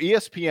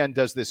 ESPN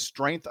does this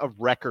strength of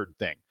record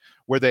thing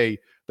where they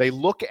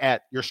look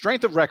at your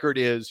strength of record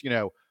is,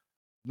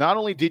 not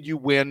only did you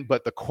win,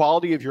 but the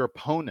quality of your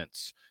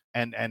opponents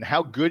and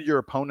how good your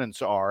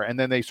opponents are. And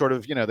then they sort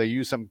of, they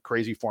use some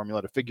crazy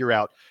formula to figure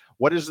out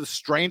what is the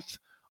strength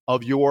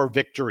of your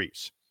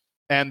victories.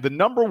 And the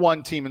number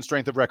one team in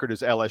strength of record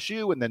is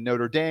LSU, and then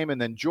Notre Dame,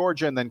 and then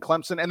Georgia, and then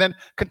Clemson, and then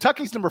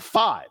Kentucky's number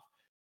 5.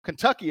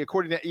 Kentucky,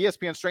 according to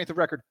ESPN strength of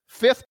record,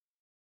 5th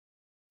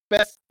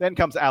best. Then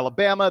comes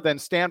Alabama, then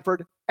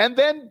Stanford, and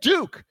then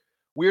Duke.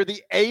 We're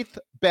the 8th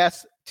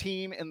best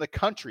team in the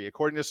country,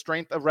 according to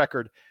strength of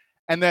record.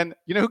 And then,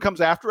 who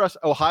comes after us?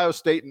 Ohio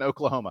State and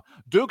Oklahoma.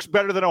 Duke's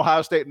better than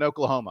Ohio State and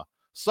Oklahoma.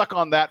 Suck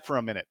on that for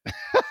a minute.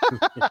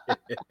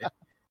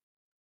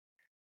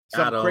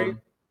 Some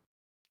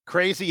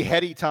crazy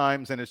heady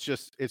times, and it's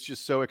just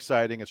so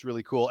exciting. It's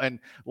really cool. And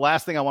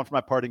last thing I want for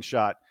my parting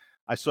shot,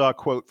 I saw a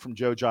quote from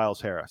Joe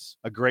Giles Harris,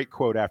 a great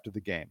quote after the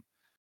game.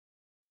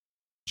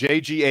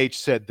 JGH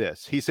said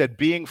this. He said,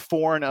 being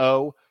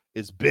 4-0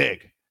 is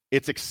big.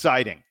 It's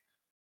exciting.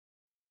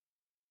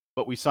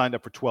 But we signed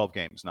up for 12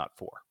 games, not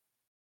 4.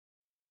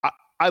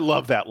 I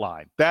love that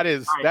line. That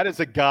is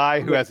a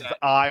guy who has his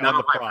eye on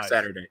the prize.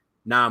 Saturday.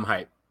 Now I'm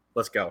hyped.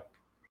 Let's go.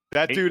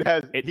 That dude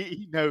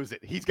he knows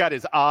it. He's got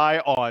his eye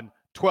on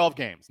 12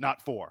 games,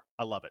 not 4.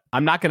 I love it.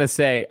 I'm not gonna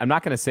say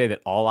that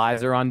all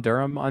eyes are on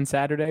Durham on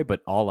Saturday,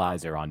 but all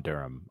eyes are on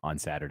Durham on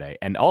Saturday.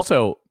 And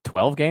also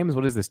 12 games.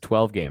 What is this?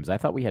 12 games. I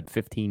thought we had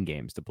 15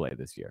 games to play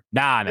this year.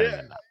 No.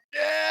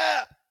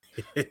 Yeah.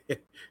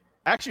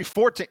 Actually,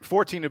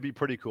 14 would be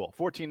pretty cool.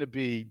 14 would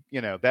be,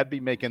 that'd be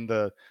making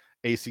the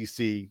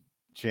ACC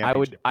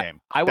championship game.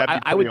 I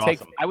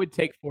would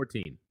take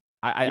 14.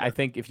 I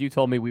think if you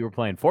told me we were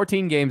playing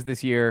 14 games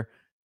this year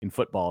in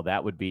football,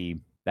 that'd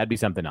be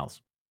something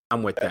else.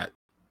 I'm with that.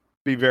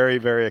 Be very,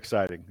 very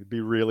exciting. It'd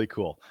be really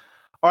cool.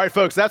 All right,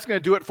 folks, that's going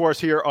to do it for us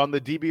here on the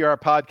DBR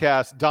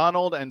podcast.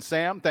 Donald and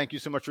Sam, thank you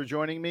so much for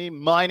joining me.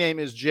 My name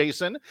is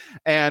Jason.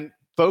 And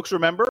folks,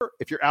 remember,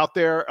 if you're out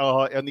there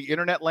in the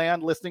internet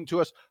land listening to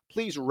us,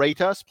 please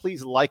rate us.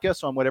 Please like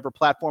us on whatever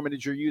platform it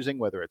is you're using,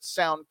 whether it's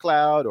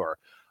SoundCloud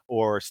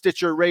or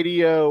Stitcher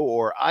Radio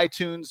or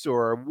iTunes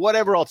or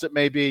whatever else it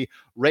may be.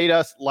 Rate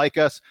us, like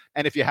us.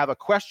 And if you have a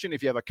question,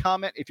 if you have a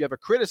comment, if you have a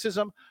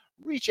criticism,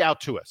 reach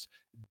out to us.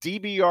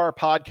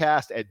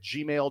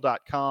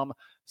 dbrpodcast@gmail.com.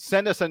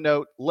 Send us a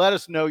note. Let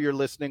us know you're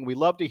listening. We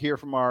love to hear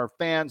from our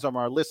fans, from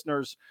our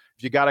listeners.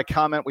 If you got a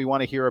comment, we want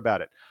to hear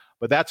about it.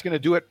 But that's going to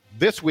do it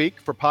this week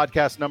for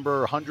podcast number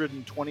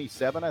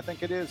 127, I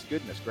think it is.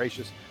 Goodness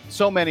gracious.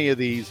 So many of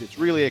these. It's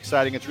really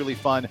exciting. It's really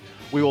fun.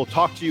 We will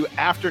talk to you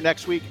after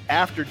next week,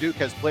 after Duke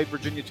has played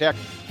Virginia Tech.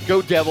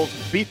 Go Devils.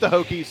 Beat the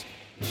Hokies.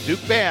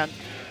 Duke Band,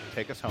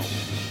 take us home.